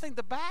nothing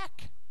to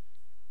back.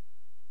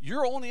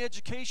 Your only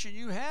education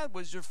you had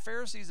was your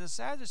Pharisees and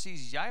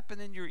Sadducees yiping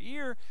in your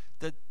ear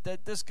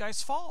that this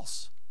guy's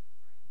false.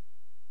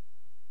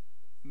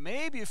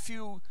 Maybe a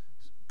few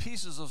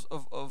pieces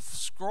of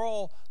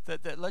scroll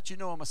that let you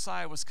know a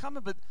Messiah was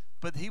coming,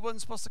 but he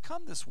wasn't supposed to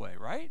come this way,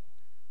 right?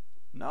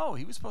 No,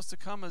 he was supposed to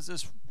come as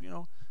this,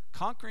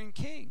 conquering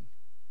king,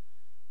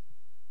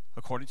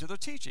 according to their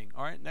teaching.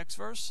 All right, next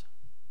verse.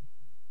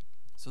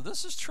 So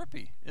this is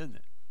trippy, isn't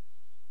it?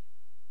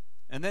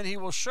 And then he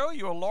will show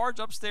you a large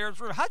upstairs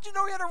room. How'd you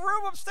know he had a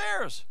room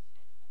upstairs?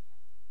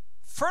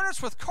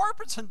 Furnished with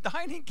carpets and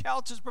dining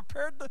couches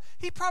prepared.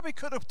 He probably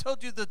could have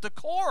told you the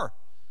decor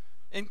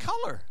in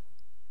color.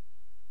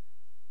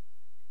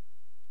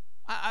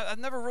 I've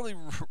never really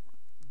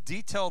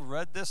detailed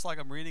read this like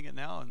I'm reading it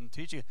now and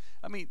teaching it.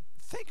 I mean,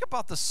 think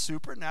about the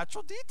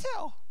supernatural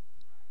detail.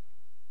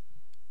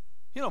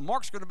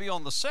 Mark's going to be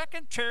on the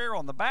second chair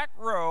on the back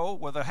row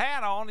with a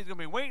hat on. He's going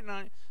to be waiting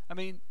on you. I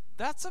mean,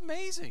 that's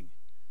amazing.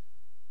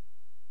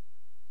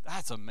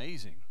 That's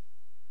amazing.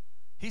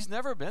 He's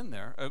never been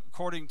there,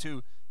 according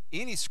to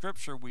any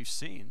scripture we've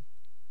seen.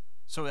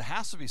 So it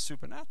has to be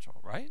supernatural,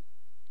 right?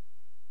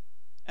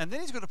 And then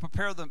we're going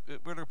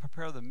to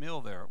prepare the meal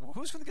there. Well,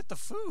 who's going to get the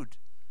food?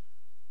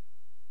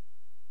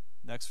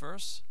 Next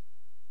verse.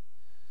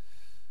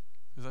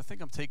 Because I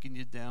think I'm taking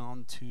you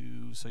down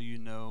to, so you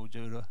know,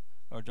 Judah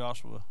or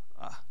Joshua.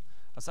 I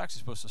was actually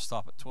supposed to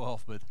stop at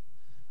 12, but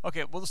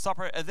okay, we'll stop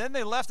right. And then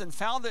they left and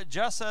found it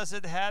just as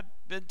it had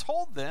been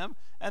told them,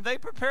 and they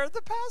prepared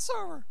the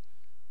Passover.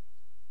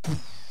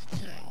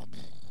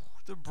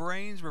 Their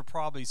brains were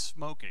probably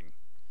smoking.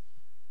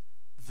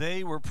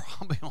 They were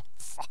probably on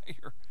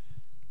fire.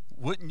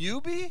 Wouldn't you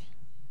be?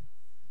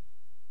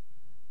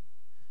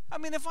 I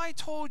mean, if I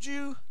told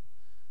you,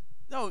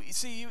 no, you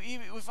see,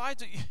 if I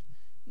told you,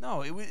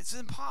 no, it's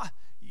impossible.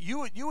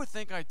 You would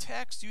think I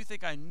text. You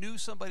think I knew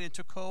somebody in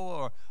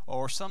Toccoa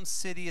or some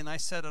city, and I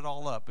set it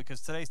all up, because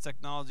today's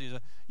technology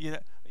is,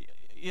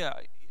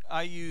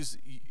 I use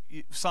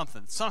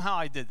something. Somehow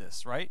I did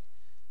this, right?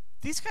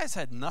 These guys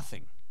had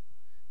nothing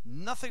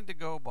to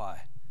go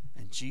by,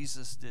 and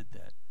Jesus did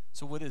that.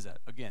 So what is that?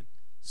 Again,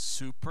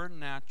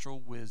 supernatural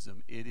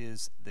wisdom. It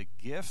is the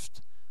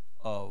gift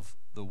of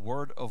the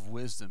word of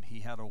wisdom.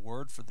 He had a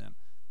word for them.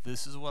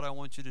 This is what I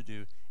want you to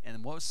do.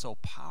 And what's so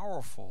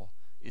powerful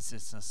is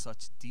it's in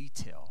such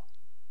detail.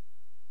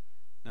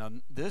 Now,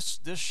 this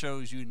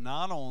shows you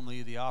not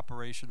only the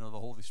operation of the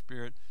Holy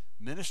Spirit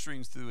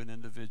ministering through an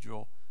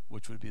individual,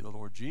 which would be the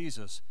Lord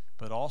Jesus,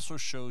 but also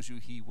shows you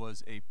he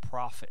was a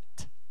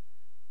prophet.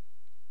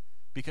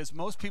 Because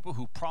most people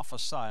who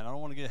prophesy, and I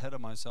don't want to get ahead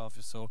of myself,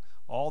 so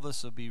all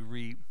this will be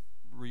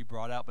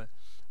re-brought out, but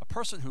a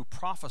person who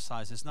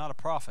prophesies is not a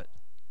prophet.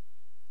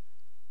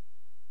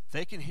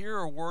 They can hear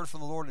a word from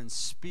the Lord and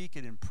speak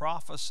it and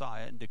prophesy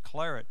it and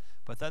declare it,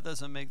 but that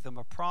doesn't make them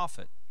a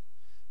prophet.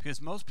 Because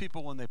most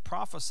people, when they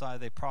prophesy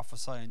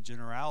in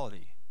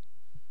generality.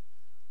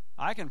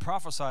 I can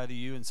prophesy to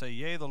you and say,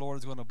 yea, the Lord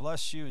is going to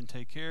bless you and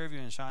take care of you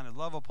and shine his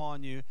love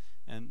upon you,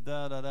 and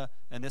da-da-da.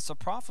 And it's a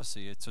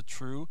prophecy. It's a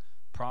true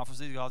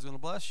prophecy. God's going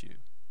to bless you.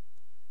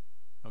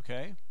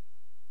 Okay?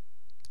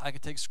 I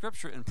could take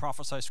Scripture and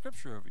prophesy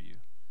Scripture over you.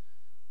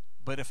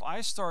 But if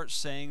I start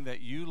saying that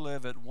you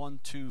live at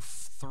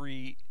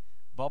 123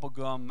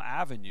 Bubblegum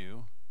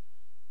Avenue,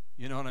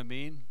 you know what I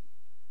mean?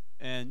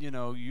 And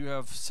you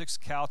have 6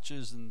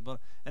 couches, and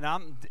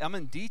I'm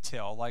in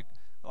detail. Like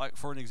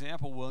for an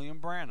example, William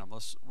Branham.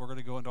 We're going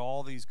to go into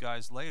all these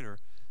guys later,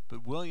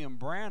 but William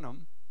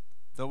Branham,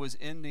 though his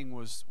ending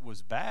was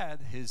bad,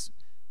 his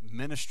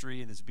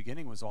ministry in his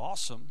beginning was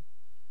awesome.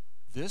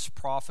 This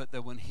prophet,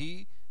 that when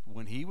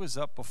he was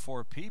up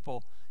before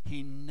people,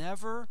 he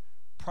never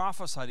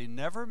prophesied, he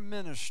never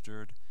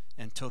ministered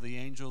until the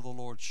angel of the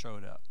Lord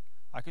showed up.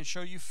 I can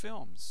show you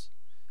films.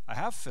 I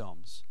have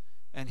films.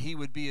 And he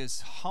would be as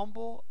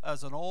humble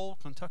as an old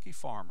Kentucky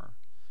farmer,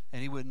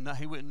 and he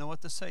wouldn't know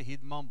what to say.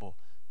 He'd mumble,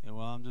 well,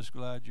 I'm just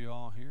glad you're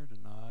all here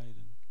tonight,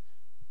 and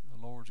the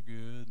Lord's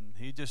good. And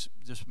he'd just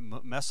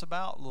mess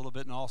about a little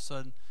bit, and all of a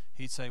sudden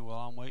he'd say, well,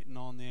 I'm waiting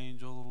on the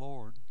angel of the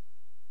Lord.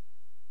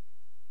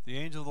 The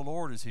angel of the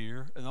Lord is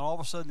here. And then all of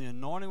a sudden the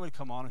anointing would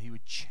come on him. He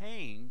would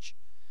change,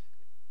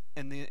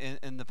 and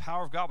the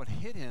power of God would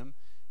hit him,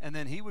 and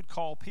then he would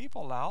call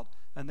people out,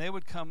 and they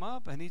would come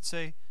up, and he'd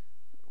say,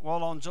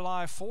 well, on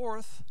July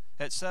 4th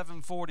at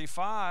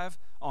 7:45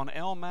 on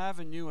Elm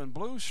Avenue and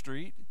Blue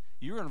Street,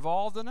 you were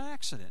involved in an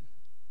accident.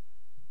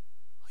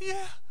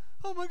 Yeah,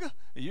 oh my God.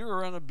 You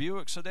were in a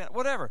Buick sedan,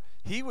 whatever.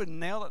 He would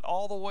nail it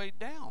all the way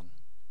down,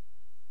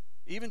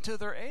 even to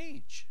their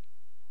age.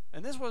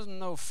 And this wasn't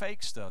no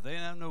fake stuff. They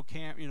didn't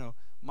have no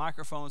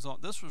microphones on.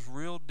 This was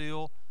real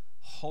deal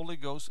Holy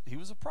Ghost. He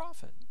was a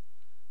prophet.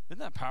 Isn't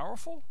that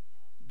powerful?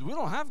 We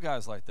don't have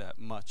guys like that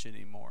much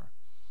anymore.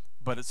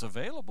 But it's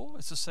available.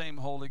 It's the same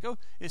Holy Ghost.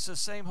 It's the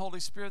same Holy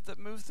Spirit that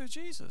moved through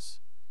Jesus.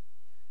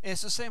 And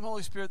it's the same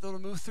Holy Spirit that will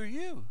move through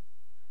you.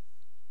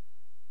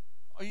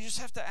 You just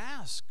have to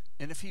ask.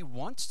 And if he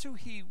wants to,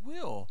 he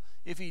will.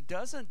 If he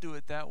doesn't do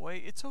it that way,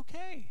 it's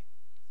okay.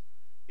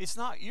 It's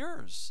not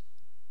yours.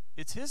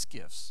 It's his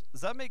gifts. Does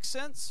that make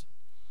sense?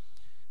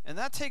 And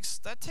that takes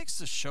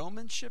the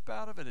showmanship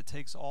out of it. It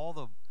takes all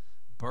the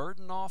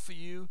burden off of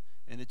you.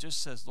 And it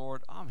just says,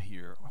 Lord, I'm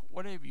here.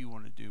 Whatever you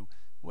want to do.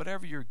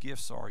 Whatever your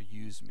gifts are,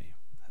 use me.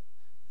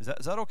 Is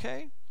that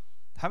okay?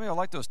 How many of you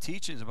like those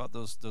teachings about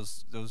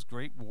those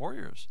great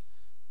warriors?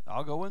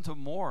 I'll go into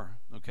more,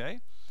 okay?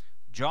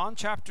 John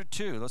chapter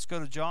 2. Let's go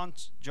to John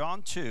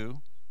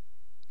 2,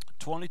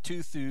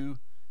 22 through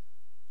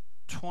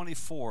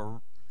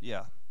 24.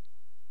 Yeah.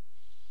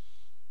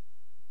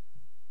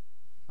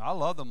 I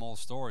love them old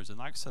stories. And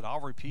like I said,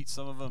 I'll repeat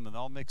some of them, and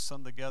I'll mix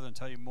some together and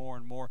tell you more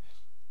and more.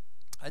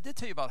 I did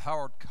tell you about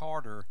Howard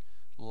Carter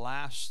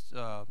last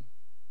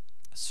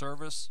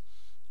service,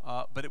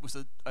 but it was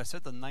I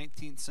said the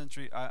 19th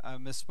century. I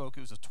misspoke. It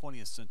was the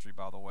 20th century,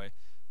 by the way.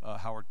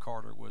 Howard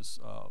Carter was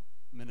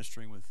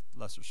ministering with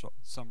Lester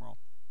Sumrall.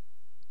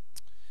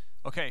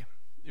 Okay,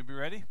 you be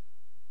ready?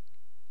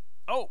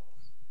 Oh,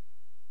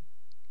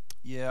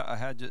 yeah, I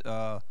had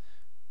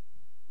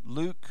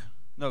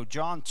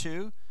John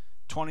 2,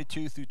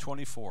 22 through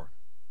 24.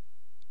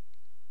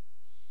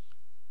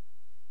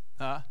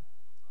 Huh?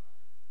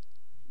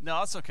 No,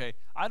 that's okay.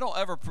 I don't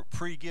ever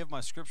pre-give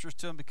my scriptures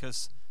to them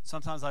because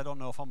sometimes I don't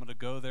know if I'm going to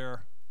go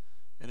there,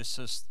 and it's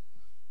just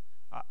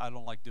I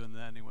don't like doing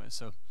that anyway.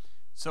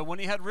 So when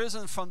he had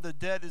risen from the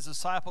dead, his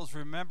disciples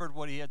remembered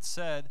what he had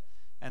said,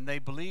 and they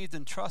believed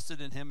and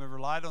trusted in him and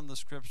relied on the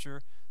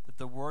scripture that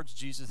the words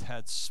Jesus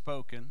had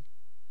spoken.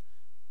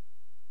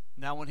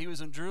 Now when he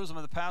was in Jerusalem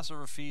at the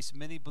Passover feast,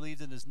 many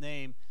believed in his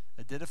name,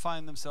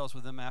 identifying themselves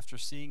with him after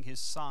seeing his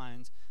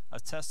signs,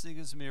 attesting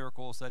his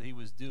miracles that he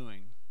was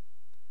doing.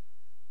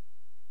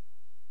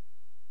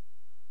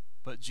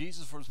 But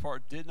Jesus, for his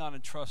part, did not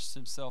entrust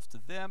himself to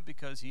them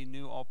because he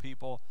knew all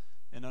people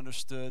and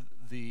understood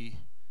the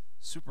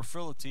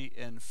superfluity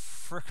and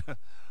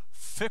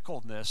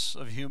fickleness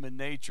of human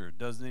nature.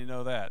 Doesn't he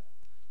know that?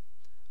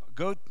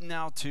 Go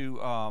now to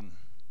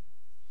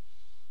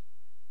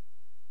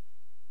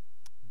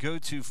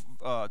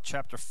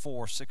chapter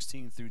 4,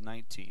 16 through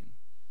 19.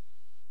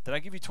 Did I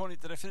give you 20?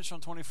 Did I finish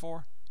on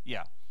 24?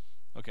 Yeah.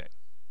 Okay.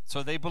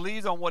 So they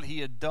believed on what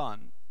he had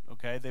done,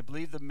 okay? They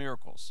believed the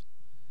miracles.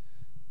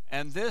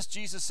 And this,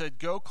 Jesus said,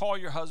 go call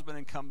your husband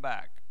and come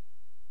back.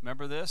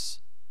 Remember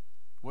this?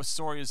 What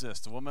story is this?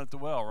 The woman at the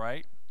well,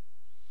 right?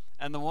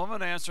 And the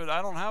woman answered,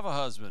 I don't have a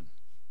husband.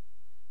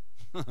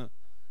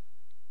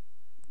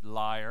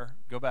 Liar.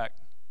 Go back.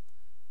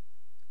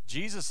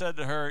 Jesus said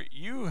to her,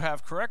 you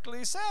have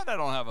correctly said I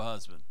don't have a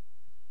husband.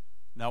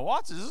 Now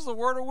watch this. This is the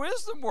word of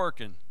wisdom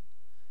working.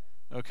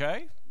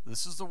 Okay?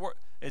 This is the word.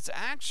 It's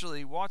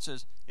actually, watch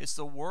this, it's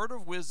the word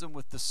of wisdom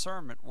with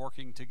discernment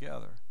working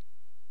together.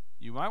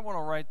 You might want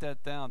to write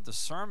that down.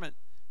 Discernment,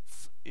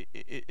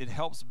 it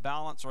helps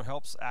balance or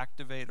helps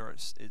activate, or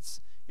it's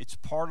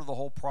part of the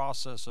whole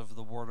process of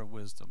the word of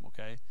wisdom,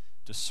 okay?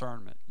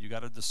 Discernment. You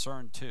got to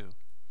discern too.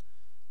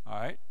 All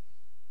right?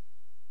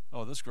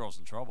 Oh, this girl's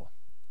in trouble.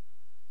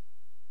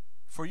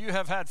 For you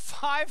have had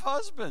 5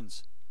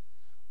 husbands.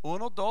 1,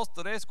 2,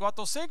 3, 4,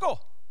 5.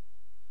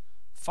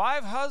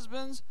 5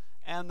 husbands,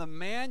 and the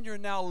man you're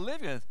now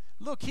living with.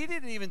 Look, he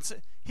didn't even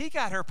say, he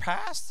got her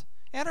past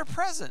and her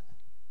present.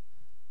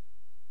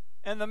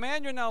 And the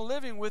man you're now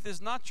living with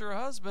is not your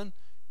husband.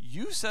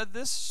 You said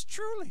this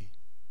truly.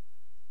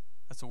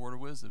 That's a word of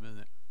wisdom, isn't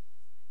it?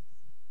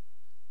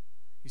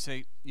 You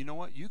say, you know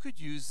what? You could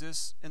use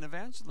this in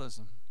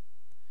evangelism.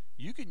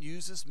 You can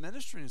use this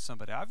ministry to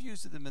somebody. I've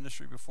used it in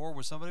ministry before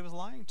where somebody was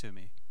lying to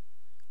me.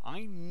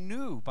 I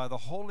knew by the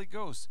Holy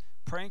Ghost,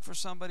 praying for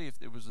somebody,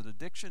 if it was an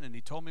addiction, and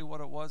he told me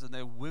what it was, and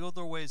they wiggled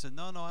their way and said,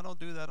 no, I don't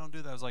do that, I don't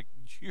do that. I was like,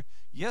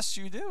 yes,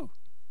 you do.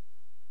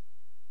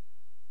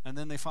 And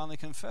then they finally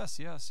confessed,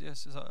 yes.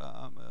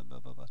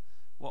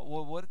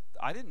 What?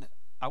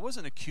 I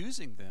wasn't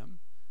accusing them.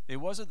 It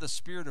wasn't the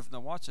spirit of,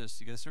 now watch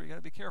this, you got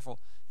to be careful.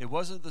 It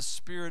wasn't the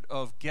spirit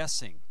of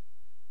guessing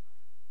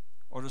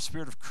or the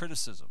spirit of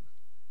criticism.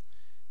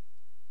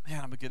 Man,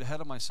 I'm going to get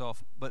ahead of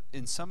myself. But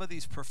in some of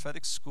these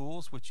prophetic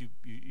schools, which you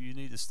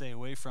need to stay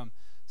away from,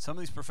 some of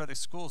these prophetic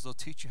schools, they'll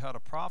teach you how to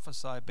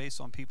prophesy based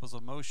on people's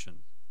emotion,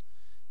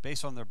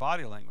 based on their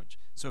body language.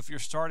 So if you're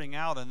starting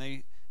out and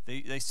they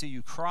see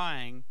you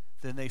crying,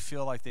 then they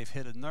feel like they've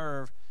hit a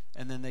nerve,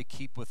 and then they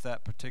keep with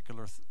that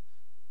particular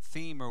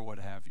theme or what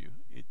have you.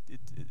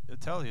 I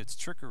tell you, it's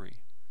trickery.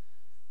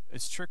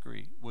 It's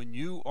trickery. When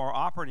you are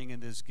operating in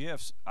these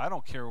gifts, I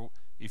don't care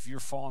if you're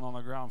falling on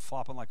the ground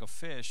flopping like a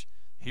fish.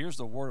 Here's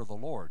the word of the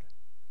Lord.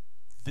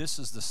 This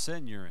is the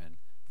sin you're in.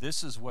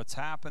 This is what's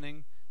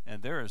happening,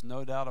 and there is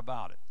no doubt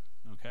about it.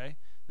 Okay?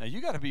 Now,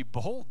 you got to be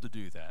bold to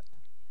do that.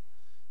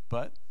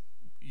 But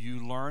you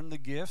learn the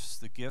gifts.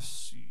 The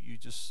gifts,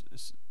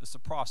 it's a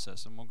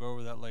process, and we'll go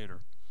over that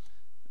later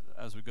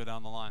as we go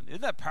down the line.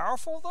 Isn't that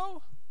powerful,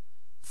 though?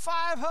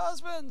 5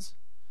 husbands.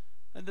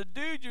 And the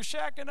dude you're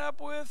shacking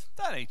up with,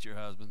 that ain't your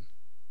husband.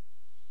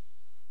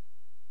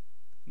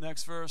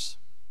 Next verse.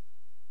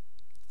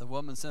 The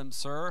woman said,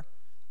 Sir,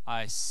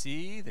 I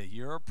see that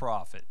you're a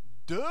prophet.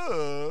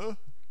 Duh.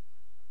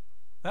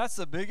 That's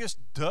the biggest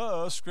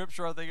duh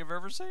scripture I think I've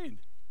ever seen.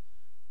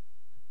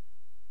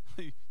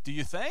 Do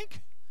you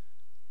think?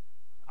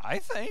 I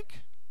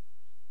thinketh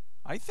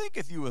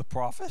you a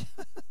prophet.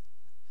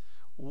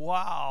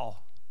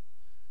 Wow.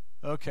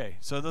 Okay,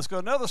 so let's go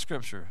to another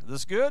scripture.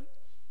 This good?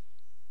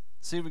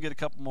 See if we get a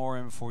couple more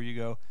in before you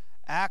go.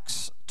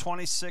 Acts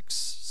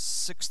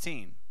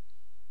 26:16.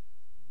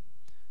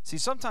 See,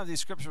 sometimes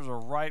these scriptures are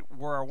right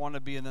where I want to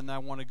be, and then I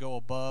want to go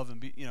above and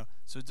be,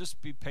 so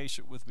just be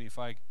patient with me if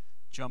I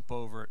jump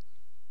over it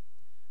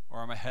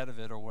or I'm ahead of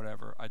it or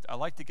whatever. I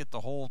like to get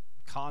the whole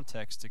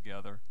context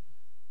together.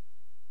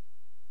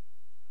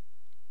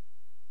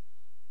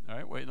 All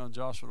right, waiting on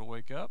Joshua to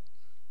wake up.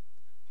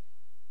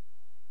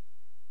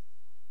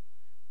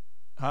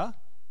 Huh?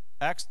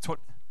 Acts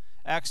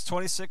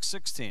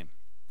 26:16.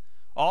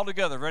 All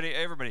together, ready,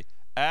 everybody.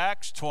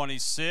 Acts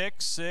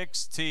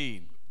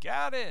 26:16.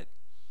 Got it.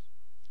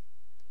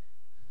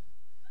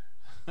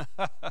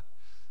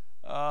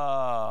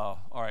 All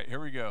right, here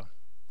we go.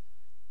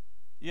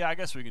 Yeah, I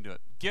guess we can do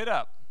it. Get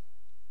up.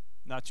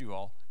 Not you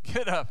all.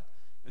 Get up.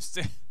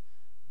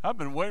 I've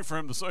been waiting for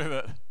him to say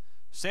that.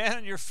 Stand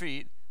on your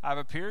feet. I've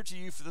appeared to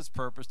you for this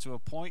purpose, to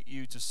appoint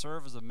you to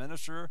serve as a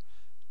minister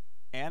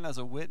and as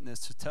a witness,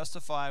 to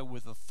testify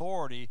with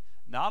authority,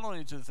 not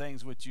only to the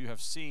things which you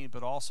have seen,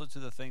 but also to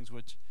the things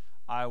which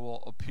I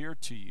will appear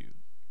to you.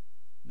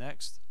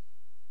 Next.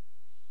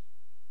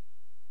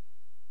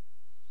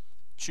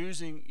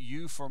 Choosing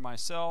you for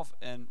myself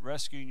and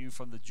rescuing you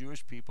from the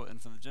Jewish people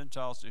and from the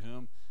Gentiles to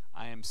whom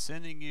I am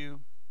sending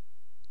you,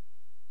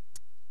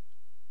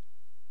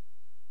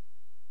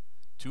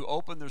 to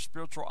open their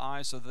spiritual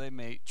eyes so that they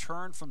may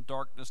turn from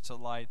darkness to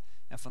light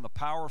and from the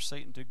power of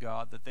Satan to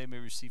God, that they may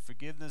receive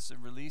forgiveness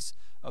and release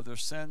of their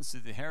sins to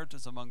the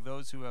inheritance among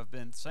those who have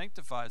been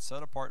sanctified,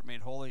 set apart,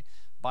 made holy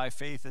by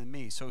faith in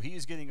me. So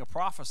he's getting a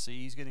prophecy.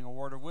 He's getting a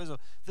word of wisdom.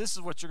 This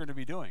is what you're going to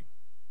be doing.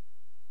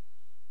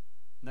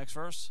 Next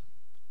verse.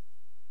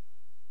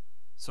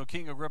 So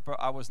King Agrippa,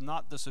 I was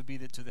not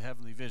disobedient to the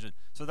heavenly vision.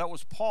 So that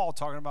was Paul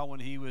talking about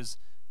when he was,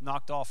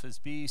 knocked off his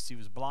beast, he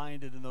was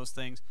blinded and those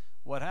things.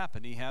 What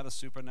happened? He had a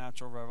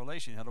supernatural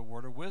revelation. He had a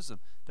word of wisdom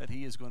that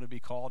he is going to be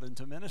called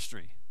into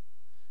ministry.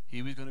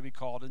 He was going to be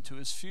called into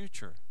his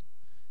future.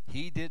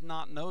 He did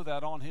not know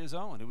that on his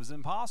own. It was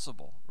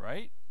impossible,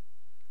 right?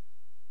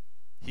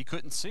 He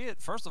couldn't see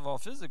it, first of all,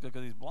 physically,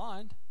 because he's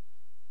blind.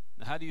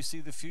 Now, how do you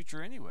see the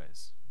future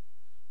anyways?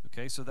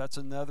 Okay, so that's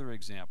another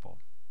example.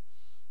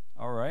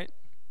 All right,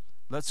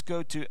 let's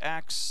go to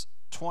Acts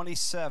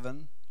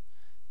 27.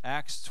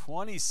 Acts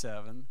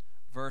 27,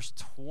 verse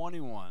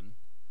 21.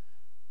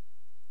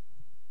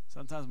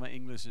 Sometimes my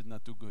English is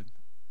not too good.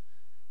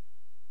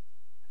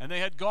 And they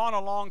had gone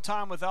a long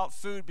time without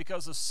food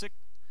because of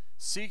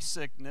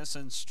seasickness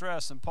and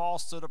stress. And Paul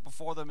stood up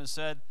before them and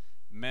said,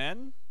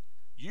 "Men,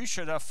 you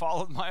should have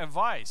followed my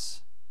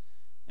advice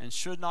and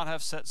should not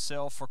have set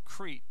sail for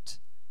Crete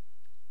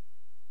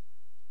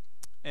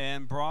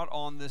and brought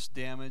on this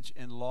damage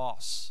and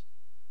loss."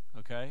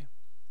 Okay?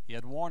 He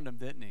had warned them,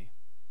 didn't he?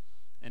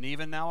 "And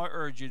even now I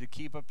urge you to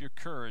keep up your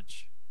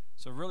courage."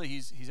 So really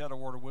he's had a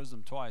word of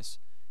wisdom twice.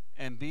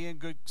 "And be in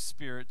good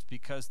spirits,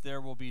 because there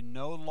will be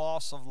no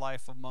loss of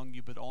life among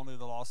you, but only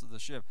the loss of the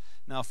ship."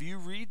 Now, if you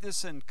read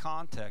this in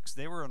context,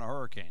 they were in a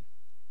hurricane.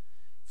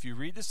 If you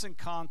read this in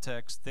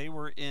context, they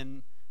were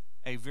in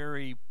a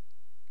very,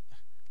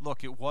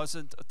 look, it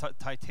wasn't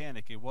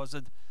Titanic. It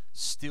wasn't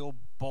steel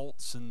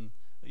bolts and,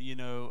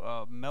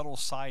 metal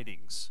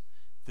sidings.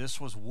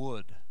 This was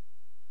wood.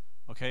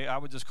 Okay, I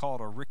would just call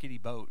it a rickety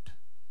boat.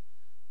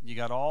 You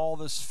got all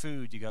this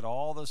food. You got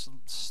all this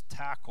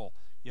tackle.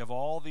 You have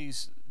all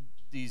these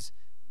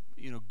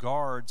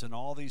guards and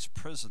all these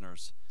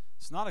prisoners.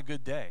 It's not a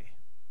good day.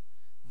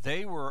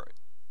 They were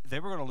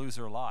going to lose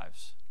their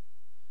lives.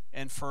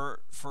 And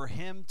for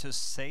him to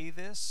say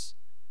this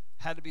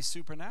had to be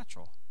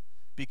supernatural,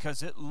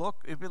 because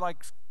it'd be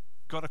like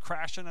going to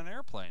crash in an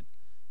airplane.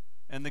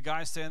 And the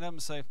guy stand up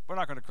and say, "We're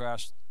not going to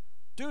crash.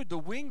 Dude, the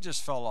wing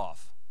just fell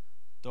off.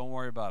 Don't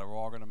worry about it. We're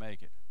all going to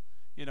make it."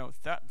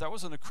 That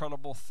was an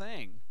incredible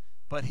thing.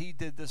 But he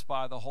did this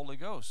by the Holy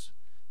Ghost.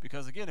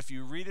 Because again, if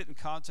you read it in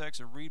context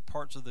and read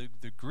parts of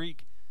the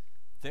Greek,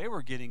 they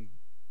were getting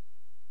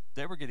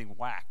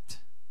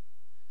whacked.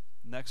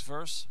 Next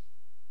verse.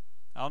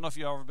 I don't know if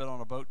you've ever been on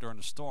a boat during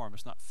a storm.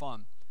 It's not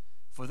fun.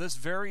 "For this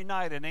very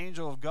night an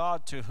angel of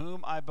God, to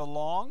whom I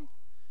belong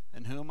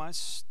and whom I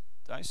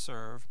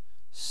serve,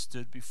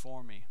 stood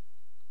before me."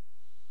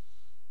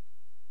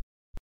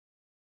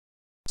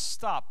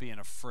 Stop being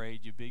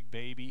afraid, you big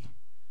baby.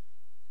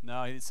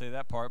 No, he didn't say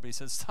that part, but he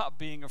said, "Stop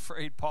being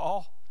afraid,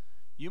 Paul.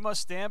 You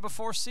must stand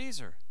before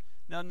Caesar."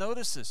 Now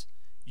notice this.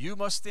 You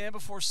must stand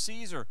before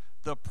Caesar.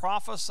 The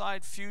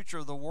prophesied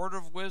future, the word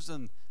of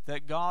wisdom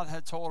that God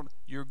had told him,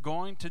 you're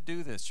going to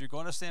do this. You're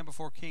going to stand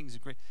before kings.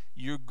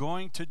 You're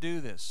going to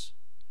do this.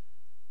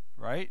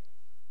 Right?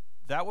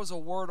 That was a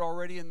word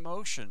already in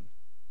motion.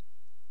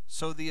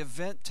 So the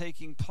event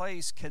taking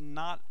place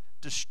cannot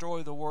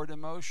destroy the word in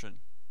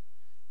motion.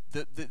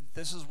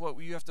 This is what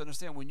you have to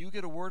understand. When you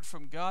get a word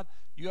from God,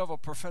 you have a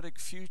prophetic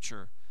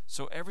future.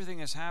 So everything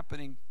is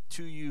happening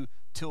to you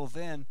till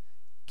then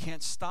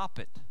can't stop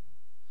it.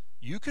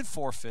 You can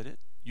forfeit it.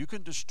 You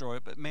can destroy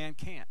it, but man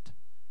can't.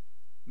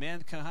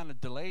 Man can kind of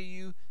delay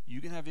you.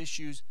 You can have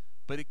issues,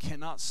 but it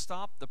cannot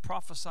stop the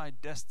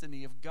prophesied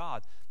destiny of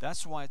God.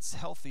 That's why it's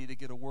healthy to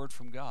get a word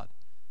from God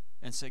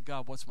and say,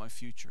 "God, what's my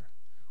future?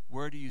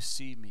 Where do you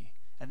see me?"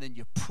 And then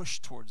you push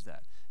towards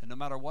that. And no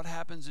matter what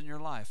happens in your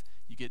life,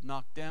 you get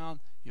knocked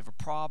down, you have a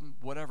problem,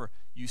 whatever,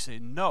 you say,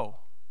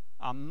 "No,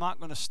 I'm not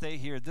going to stay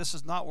here. This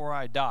is not where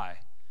I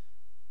die.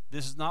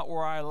 This is not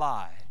where I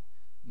lie.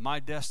 My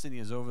destiny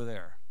is over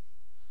there."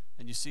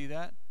 And you see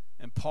that?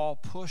 And Paul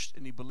pushed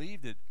and he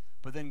believed it.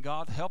 But then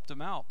God helped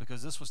him out,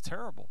 because this was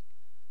terrible.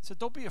 He said,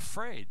 "Don't be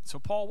afraid." So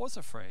Paul was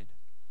afraid.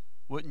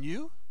 Wouldn't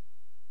you?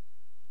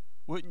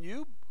 Wouldn't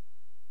you?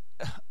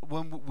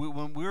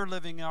 When we're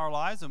living our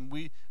lives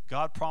and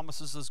God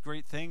promises us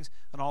great things,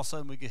 and all of a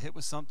sudden we get hit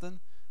with something,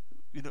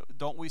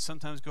 don't we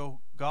sometimes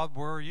go, "God,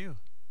 where are you?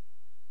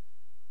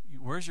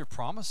 Where's your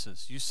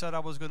promises? You said I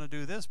was going to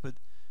do this, but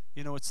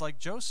it's like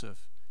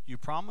Joseph. You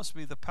promised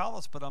me the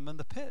palace, but I'm in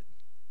the pit.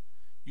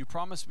 You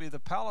promised me the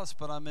palace,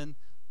 but I'm in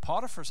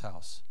Potiphar's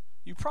house.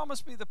 You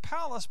promised me the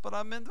palace, but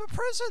I'm in the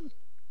prison."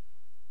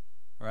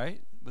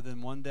 Right? But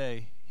then one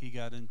day he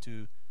got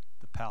into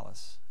the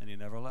palace and he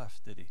never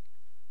left, did he?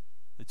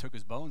 They took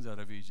his bones out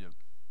of Egypt.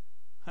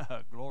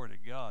 Glory to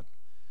God.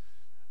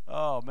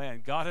 Oh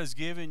man, God has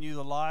given you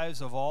the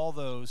lives of all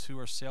those who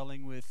are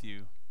sailing with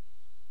you.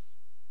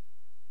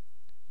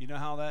 You know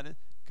how that is?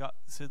 God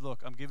said,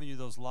 "Look, I'm giving you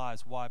those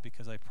lives." Why?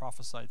 Because I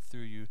prophesied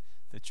through you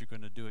that you're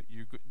going to do it.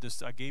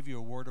 I gave you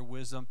a word of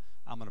wisdom.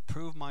 I'm going to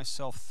prove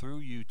myself through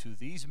you to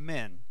these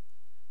men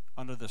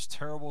under this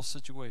terrible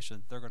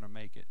situation. They're going to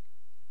make it.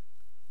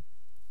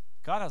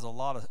 God has a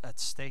lot at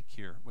stake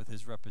here with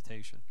his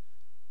reputation.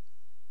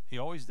 He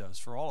always does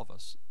for all of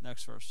us.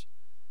 Next verse.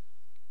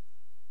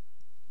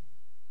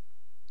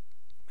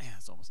 Man,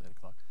 it's almost 8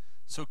 o'clock.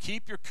 "So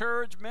keep your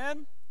courage,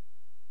 men."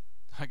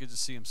 I could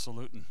just see him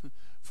saluting.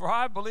 For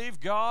I believe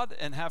God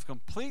and have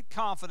complete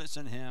confidence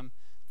in him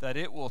that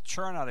it will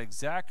turn out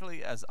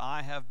exactly as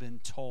I have been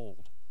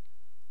told.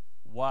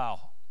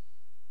 Wow.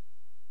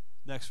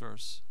 Next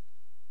verse.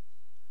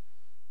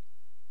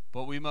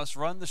 But we must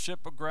run the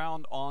ship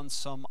aground on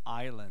some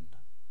island.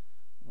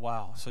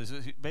 Wow. So he's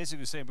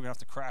basically saying we're going to have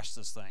to crash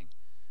this thing.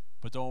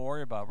 But don't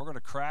worry about it. We're going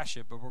to crash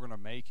it, but we're going to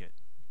make it.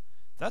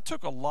 That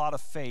took a lot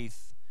of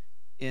faith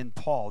in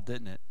Paul,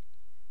 didn't it?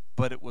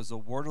 But it was the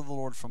word of the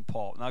Lord from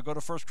Paul. Now go to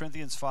 1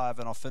 Corinthians 5,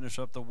 and I'll finish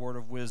up the word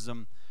of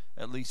wisdom,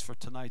 at least for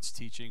tonight's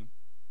teaching.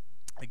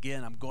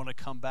 Again, I'm going to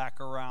come back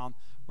around.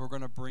 We're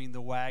going to bring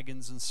the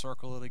wagons and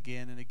circle it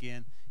again and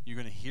again. You're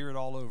going to hear it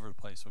all over the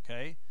place,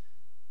 okay?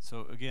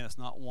 So again, it's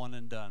not one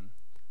and done.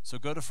 So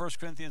go to 1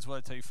 Corinthians, what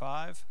did I tell you,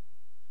 5? Is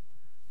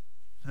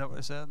that what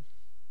I said?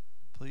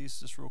 Please,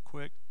 just real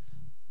quick.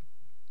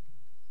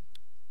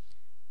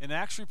 In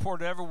Acts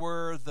reported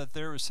everywhere that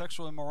there is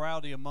sexual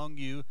immorality among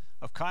you,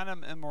 of kind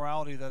of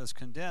immorality that is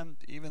condemned,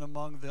 even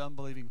among the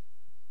unbelieving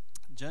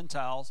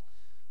Gentiles,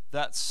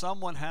 that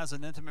someone has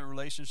an intimate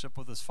relationship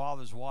with his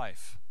father's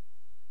wife.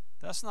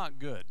 That's not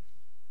good.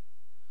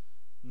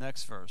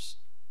 Next verse.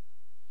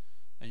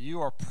 And you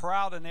are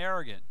proud and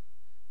arrogant.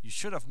 You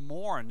should have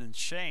mourned and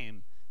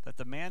shamed that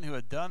the man who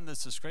had done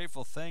this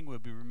disgraceful thing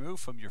would be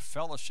removed from your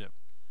fellowship.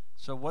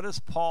 So what is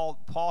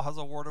Paul? Paul has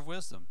a word of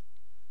wisdom.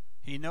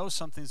 He knows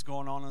something's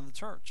going on in the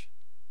church.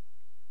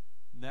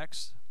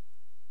 Next.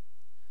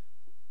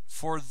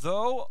 For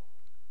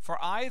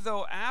I,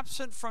 though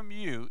absent from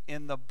you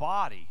in the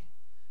body,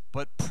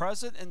 but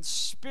present in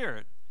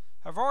spirit,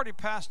 have already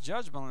passed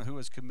judgment on who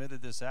has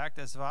committed this act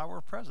as if I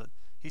were present.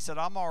 He said,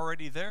 I'm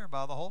already there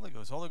by the Holy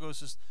Ghost. The Holy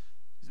Ghost is,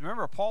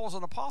 remember, Paul was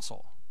an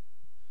apostle.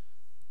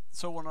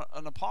 So when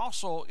an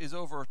apostle is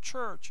over a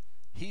church,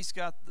 he's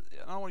got,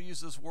 I don't want to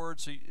use this word,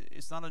 so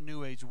it's not a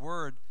New Age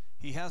word.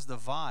 He has the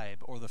vibe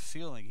or the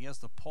feeling. He has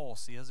the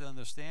pulse. He has the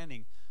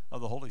understanding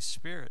of the Holy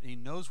Spirit. He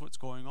knows what's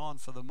going on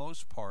for the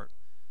most part.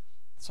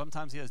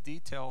 Sometimes he has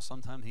details,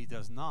 sometimes he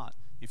does not.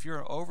 If you're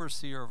an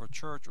overseer of a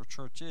church or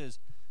churches,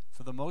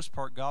 for the most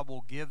part, God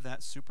will give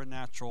that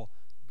supernatural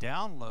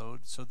download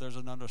so there's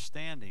an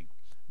understanding,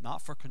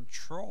 not for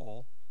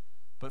control,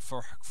 but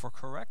for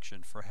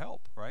correction, for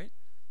help, right?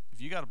 If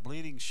you got a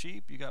bleeding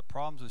sheep, you got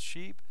problems with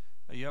sheep,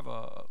 you have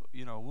a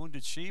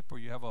wounded sheep, or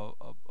you have a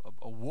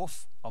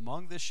wolf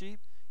among the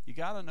sheep, you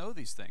got to know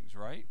these things,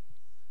 right?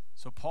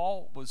 So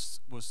Paul was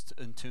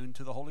in tune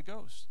to the Holy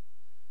Ghost.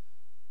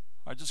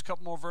 All right, just a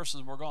couple more verses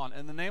and we're gone.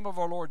 In the name of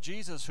our Lord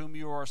Jesus, whom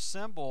you are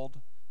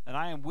assembled, and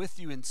I am with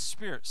you in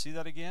spirit. See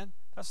that again?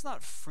 That's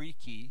not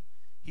freaky.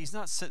 He's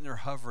not sitting there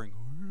hovering.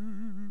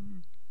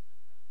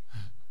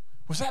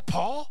 Was that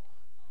Paul?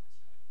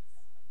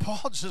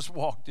 Paul just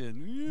walked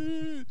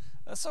in.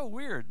 That's so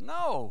weird.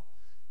 No.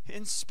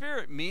 In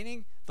spirit,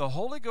 meaning the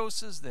Holy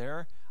Ghost is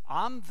there.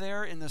 I'm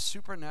there in the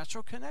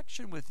supernatural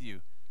connection with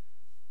you.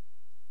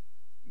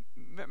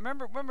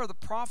 Remember the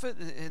prophet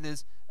in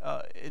his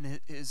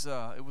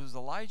it was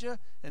Elijah,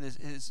 and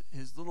his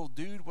little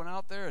dude went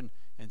out there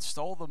and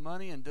stole the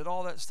money and did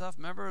all that stuff.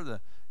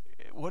 Remember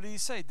what did he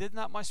say? Did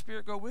not my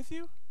spirit go with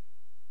you?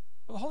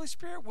 Well, the Holy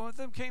Spirit went with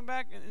them, came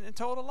back and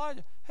told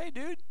Elijah, hey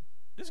dude,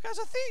 this guy's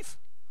a thief.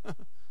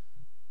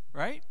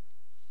 Right?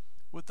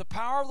 With the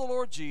power of the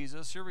Lord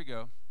Jesus, here we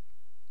go.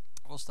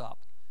 We'll stop.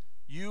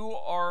 You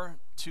are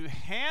to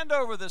hand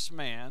over this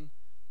man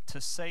to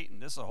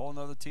Satan. This is a whole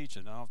nother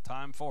teaching. I don't have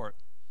time for it.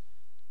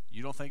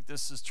 You don't think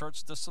this is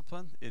church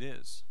discipline? It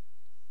is.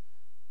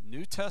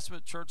 New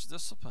Testament church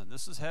discipline.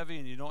 This is heavy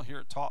and you don't hear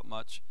it taught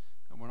much,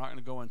 and we're not going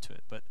to go into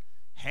it. But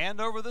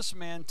hand over this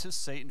man to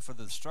Satan for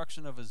the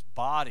destruction of his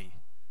body,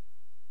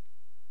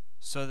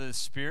 so that his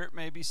spirit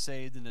may be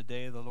saved in the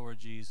day of the Lord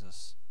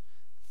Jesus.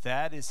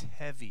 That is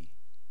heavy.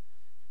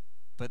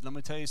 But let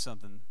me tell you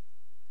something.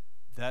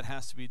 That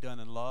has to be done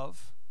in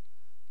love,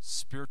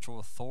 spiritual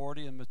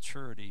authority, and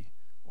maturity,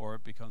 or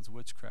it becomes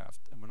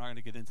witchcraft. And we're not going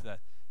to get into that.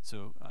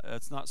 So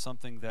that's not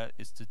something that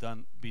is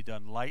to be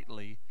done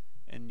lightly.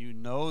 And you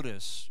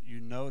notice,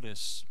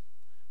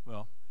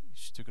 well,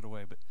 she took it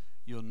away, but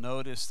you'll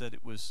notice that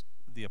it was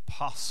the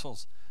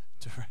apostles.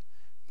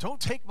 Don't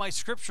take my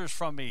scriptures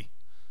from me.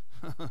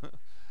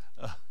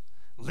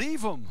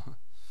 Leave them.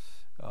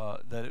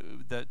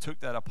 That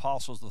took that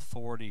apostles'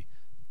 authority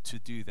to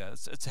do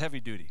that. It's heavy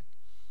duty,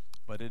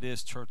 but it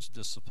is church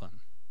discipline.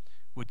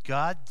 Would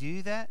God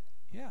do that?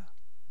 Yeah,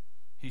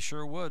 he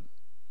sure would.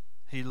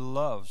 He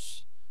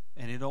loves,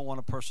 and he don't want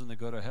a person to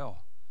go to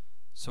hell.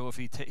 So if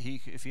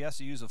he has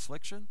to use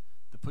affliction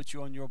to put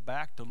you on your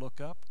back to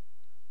look up,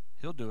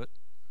 he'll do it.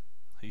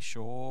 He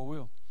sure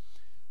will.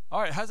 All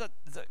right, is that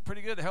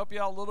pretty good to help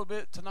you out a little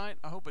bit tonight?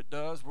 I hope it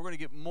does. We're going to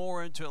get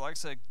more into it. Like I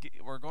said,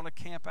 we're going to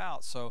camp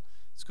out, so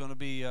it's going to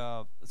be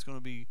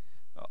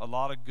a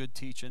lot of good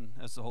teaching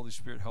as the Holy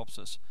Spirit helps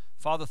us.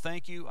 Father,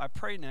 thank you. I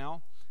pray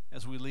now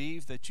as we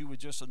leave that you would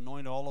just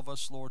anoint all of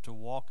us, Lord, to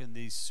walk in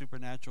these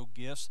supernatural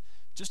gifts,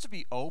 just to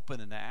be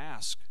open and to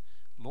ask,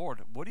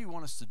 Lord, what do you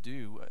want us to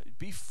do?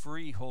 Be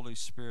free, Holy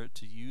Spirit,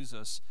 to use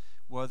us,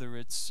 whether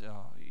it's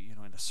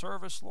in a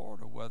service,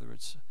 Lord, or whether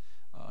it's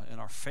in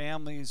our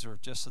families or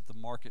just at the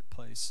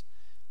marketplace.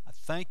 I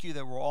thank you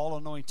that we're all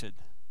anointed.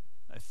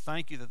 I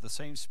thank you that the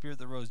same Spirit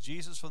that rose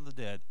Jesus from the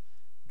dead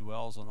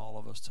dwells on all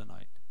of us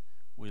tonight.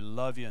 We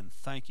love you and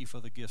thank you for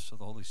the gifts of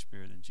the Holy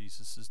Spirit in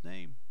Jesus'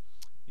 name.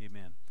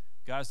 Amen.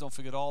 Guys, don't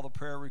forget all the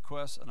prayer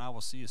requests, and I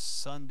will see you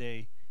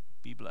Sunday.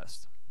 Be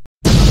blessed.